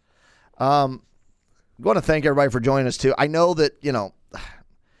 I want to thank everybody for joining us too. I know that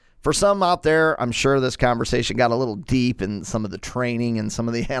for some out there, I'm sure this conversation got a little deep in some of the training and some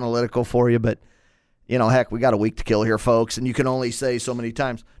of the analytical for you, but. Heck, we got a week to kill here, folks, and you can only say so many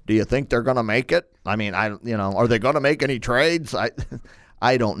times, do you think they're going to make it? I mean, are they going to make any trades?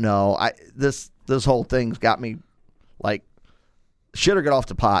 I don't know. This whole thing's got me like shit or get off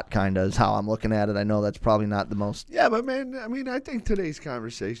the pot, kind of is how I'm looking at it. I know that's probably not the most. Yeah, but man, I mean, I think today's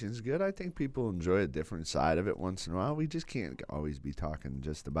conversation is good. I think people enjoy a different side of it once in a while. We just can't always be talking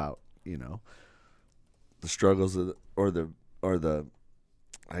just about, the struggles of the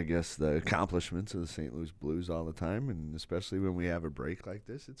I guess the accomplishments of the St. Louis Blues all the time, and especially when we have a break like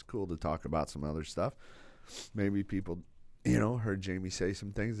this, it's cool to talk about some other stuff. Maybe people, heard Jamie say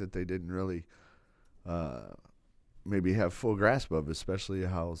some things that they didn't really maybe have full grasp of, especially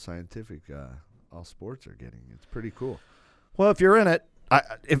how scientific all sports are getting. It's pretty cool. Well, if you're in it,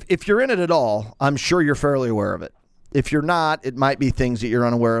 if you're in it at all, I'm sure you're fairly aware of it. If you're not, it might be things that you're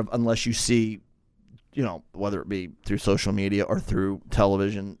unaware of unless you see whether it be through social media or through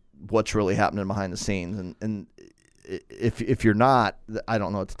television, what's really happening behind the scenes. And if you're not, I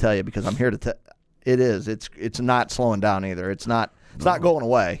don't know what to tell you, because I'm here to tell. It's not slowing down either. It's not going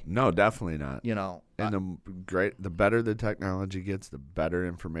away. No, definitely not. And the better the technology gets, the better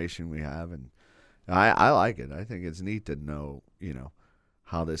information we have, and I like it. I think it's neat to know,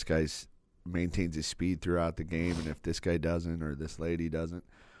 how this guy maintains his speed throughout the game, and if this guy doesn't or this lady doesn't.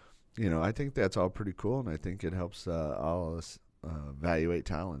 I think that's all pretty cool, and I think it helps all of us evaluate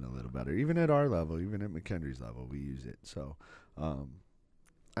talent a little better. Even at our level, even at McKendree's level, we use it. So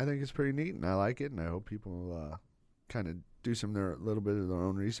I think it's pretty neat, and I like it, and I hope people kind of do a little bit of their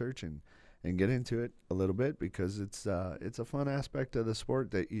own research and get into it a little bit, because it's a fun aspect of the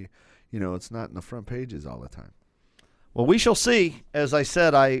sport that it's not in the front pages all the time. Well, we shall see. As I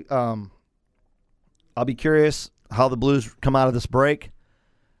said, I'll be curious how the Blues come out of this break.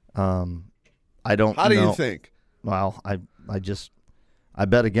 I don't know. How do you think? Well, I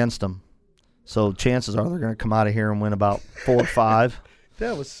bet against them. So chances are they're going to come out of here and win about 4 or 5.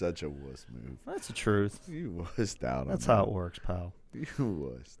 That was such a wuss move. That's the truth. You wussed out on That's that. how it works, pal. You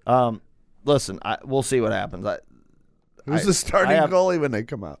wussed. Listen, we'll see what happens. Who's the starting goalie when they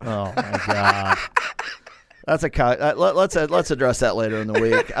come out? Oh, my God. That's let's address that later in the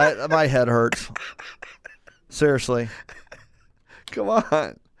week. My head hurts. Seriously. Come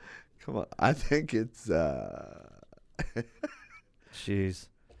on. I think it's Jeez.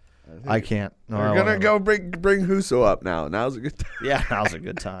 I can't. No, we're going to go bring Husso up now. Now's a good time. Yeah, now's a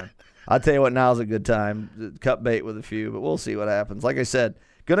good time. I'll tell you what, now's a good time. Cut bait with a few, but we'll see what happens. Like I said,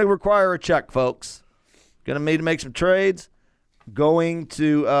 going to require a check, folks. Going to need to make some trades. Going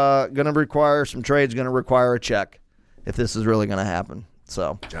to require some trades. Going to require a check if this is really going to happen.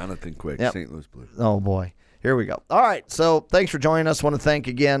 So Jonathan Quick, yep. St. Louis Blues. Oh, boy. Here we go. All right, so thanks for joining us. I want to thank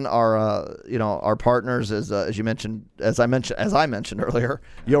again our partners, as I mentioned earlier,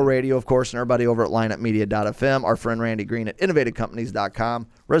 Yo Radio, of course, and everybody over at lineupmedia.fm. Our friend Randy Green at innovativecompanies.com.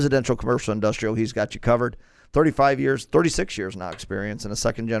 Residential, commercial, industrial, he's got you covered. 36 years now experience, and a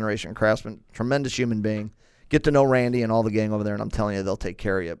second-generation craftsman, tremendous human being. Get to know Randy and all the gang over there, and I'm telling you, they'll take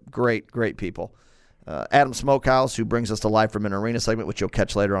care of you. Great, great people. Adam Smokehouse, who brings us the Live from an Arena segment, which you'll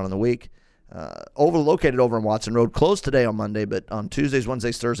catch later on in the week. Located over on Watson Road, closed today on Monday, but on Tuesdays,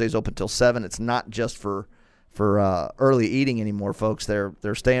 Wednesdays, Thursdays, open till 7. It's not just for early eating anymore, folks. They're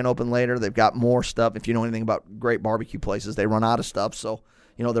staying open later. They've got more stuff. If you know anything about great barbecue places, they run out of stuff, so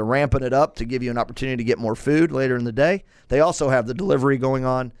they're ramping it up to give you an opportunity to get more food later in the day. They also have the delivery going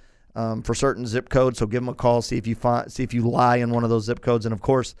on for certain zip codes, so give them a call, see if you lie in one of those zip codes, and of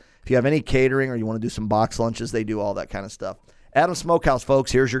course, if you have any catering or you want to do some box lunches, they do all that kind of stuff. Adam Smokehouse,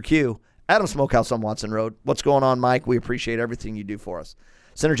 folks, here's your cue. Adam Smokehouse on Watson Road. What's going on, Mike? We appreciate everything you do for us.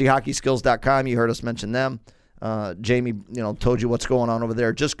 SynergyHockeySkills.com. You heard us mention them. Jamie, told you what's going on over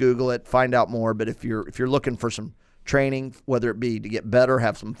there. Just Google it, find out more. But if you're looking for some training, whether it be to get better,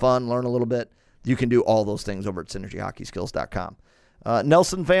 have some fun, learn a little bit, you can do all those things over at synergyhockeyskills.com.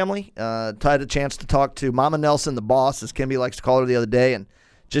 Nelson family, had a chance to talk to Mama Nelson, the boss, as Kimby likes to call her, the other day, and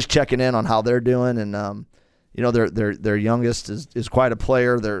just checking in on how they're doing. And their youngest is quite a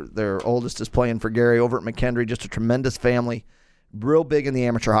player. Their oldest is playing for Gary over at McKendree. Just a tremendous family, real big in the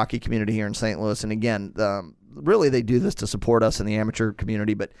amateur hockey community here in St. Louis. And again, really they do this to support us in the amateur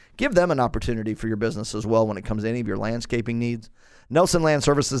community, but give them an opportunity for your business as well when it comes to any of your landscaping needs.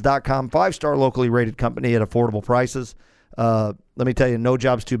 NelsonLandServices.com, 5-star locally rated company at affordable prices. Let me tell you, no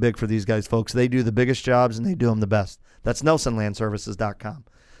job's too big for these guys, folks. They do the biggest jobs, and they do them the best. That's NelsonLandServices.com.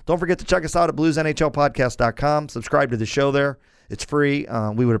 Don't forget to check us out at BluesNHLPodcast.com. Subscribe to the show there. It's free.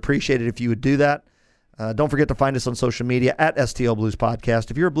 We would appreciate it if you would do that. Don't forget to find us on social media at STL Blues Podcast.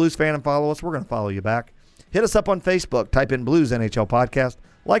 If you're a Blues fan and follow us, we're going to follow you back. Hit us up on Facebook. Type in Blues NHL Podcast.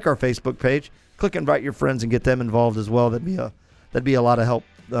 Like our Facebook page. Click invite your friends and get them involved as well. That'd be a lot of help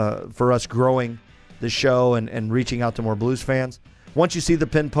for us growing the show and reaching out to more Blues fans. Once you see the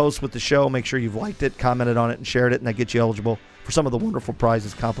pinned post with the show, make sure you've liked it, commented on it, and shared it, and that gets you eligible for some of the wonderful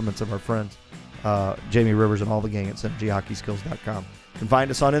prizes, compliments of our friends, Jamie Rivers and all the gang at synergyhockeyskills.com. You can find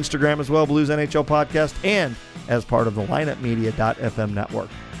us on Instagram as well, Blues NHL Podcast, and as part of the lineupmedia.fm network.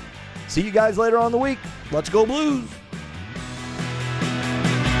 See you guys later on in the week. Let's go Blues!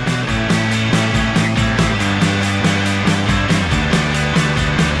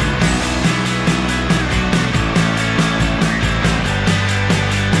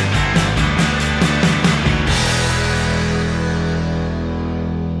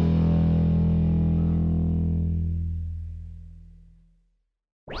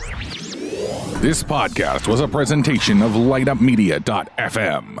 This podcast was a presentation of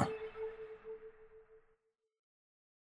lineupmedia.fm.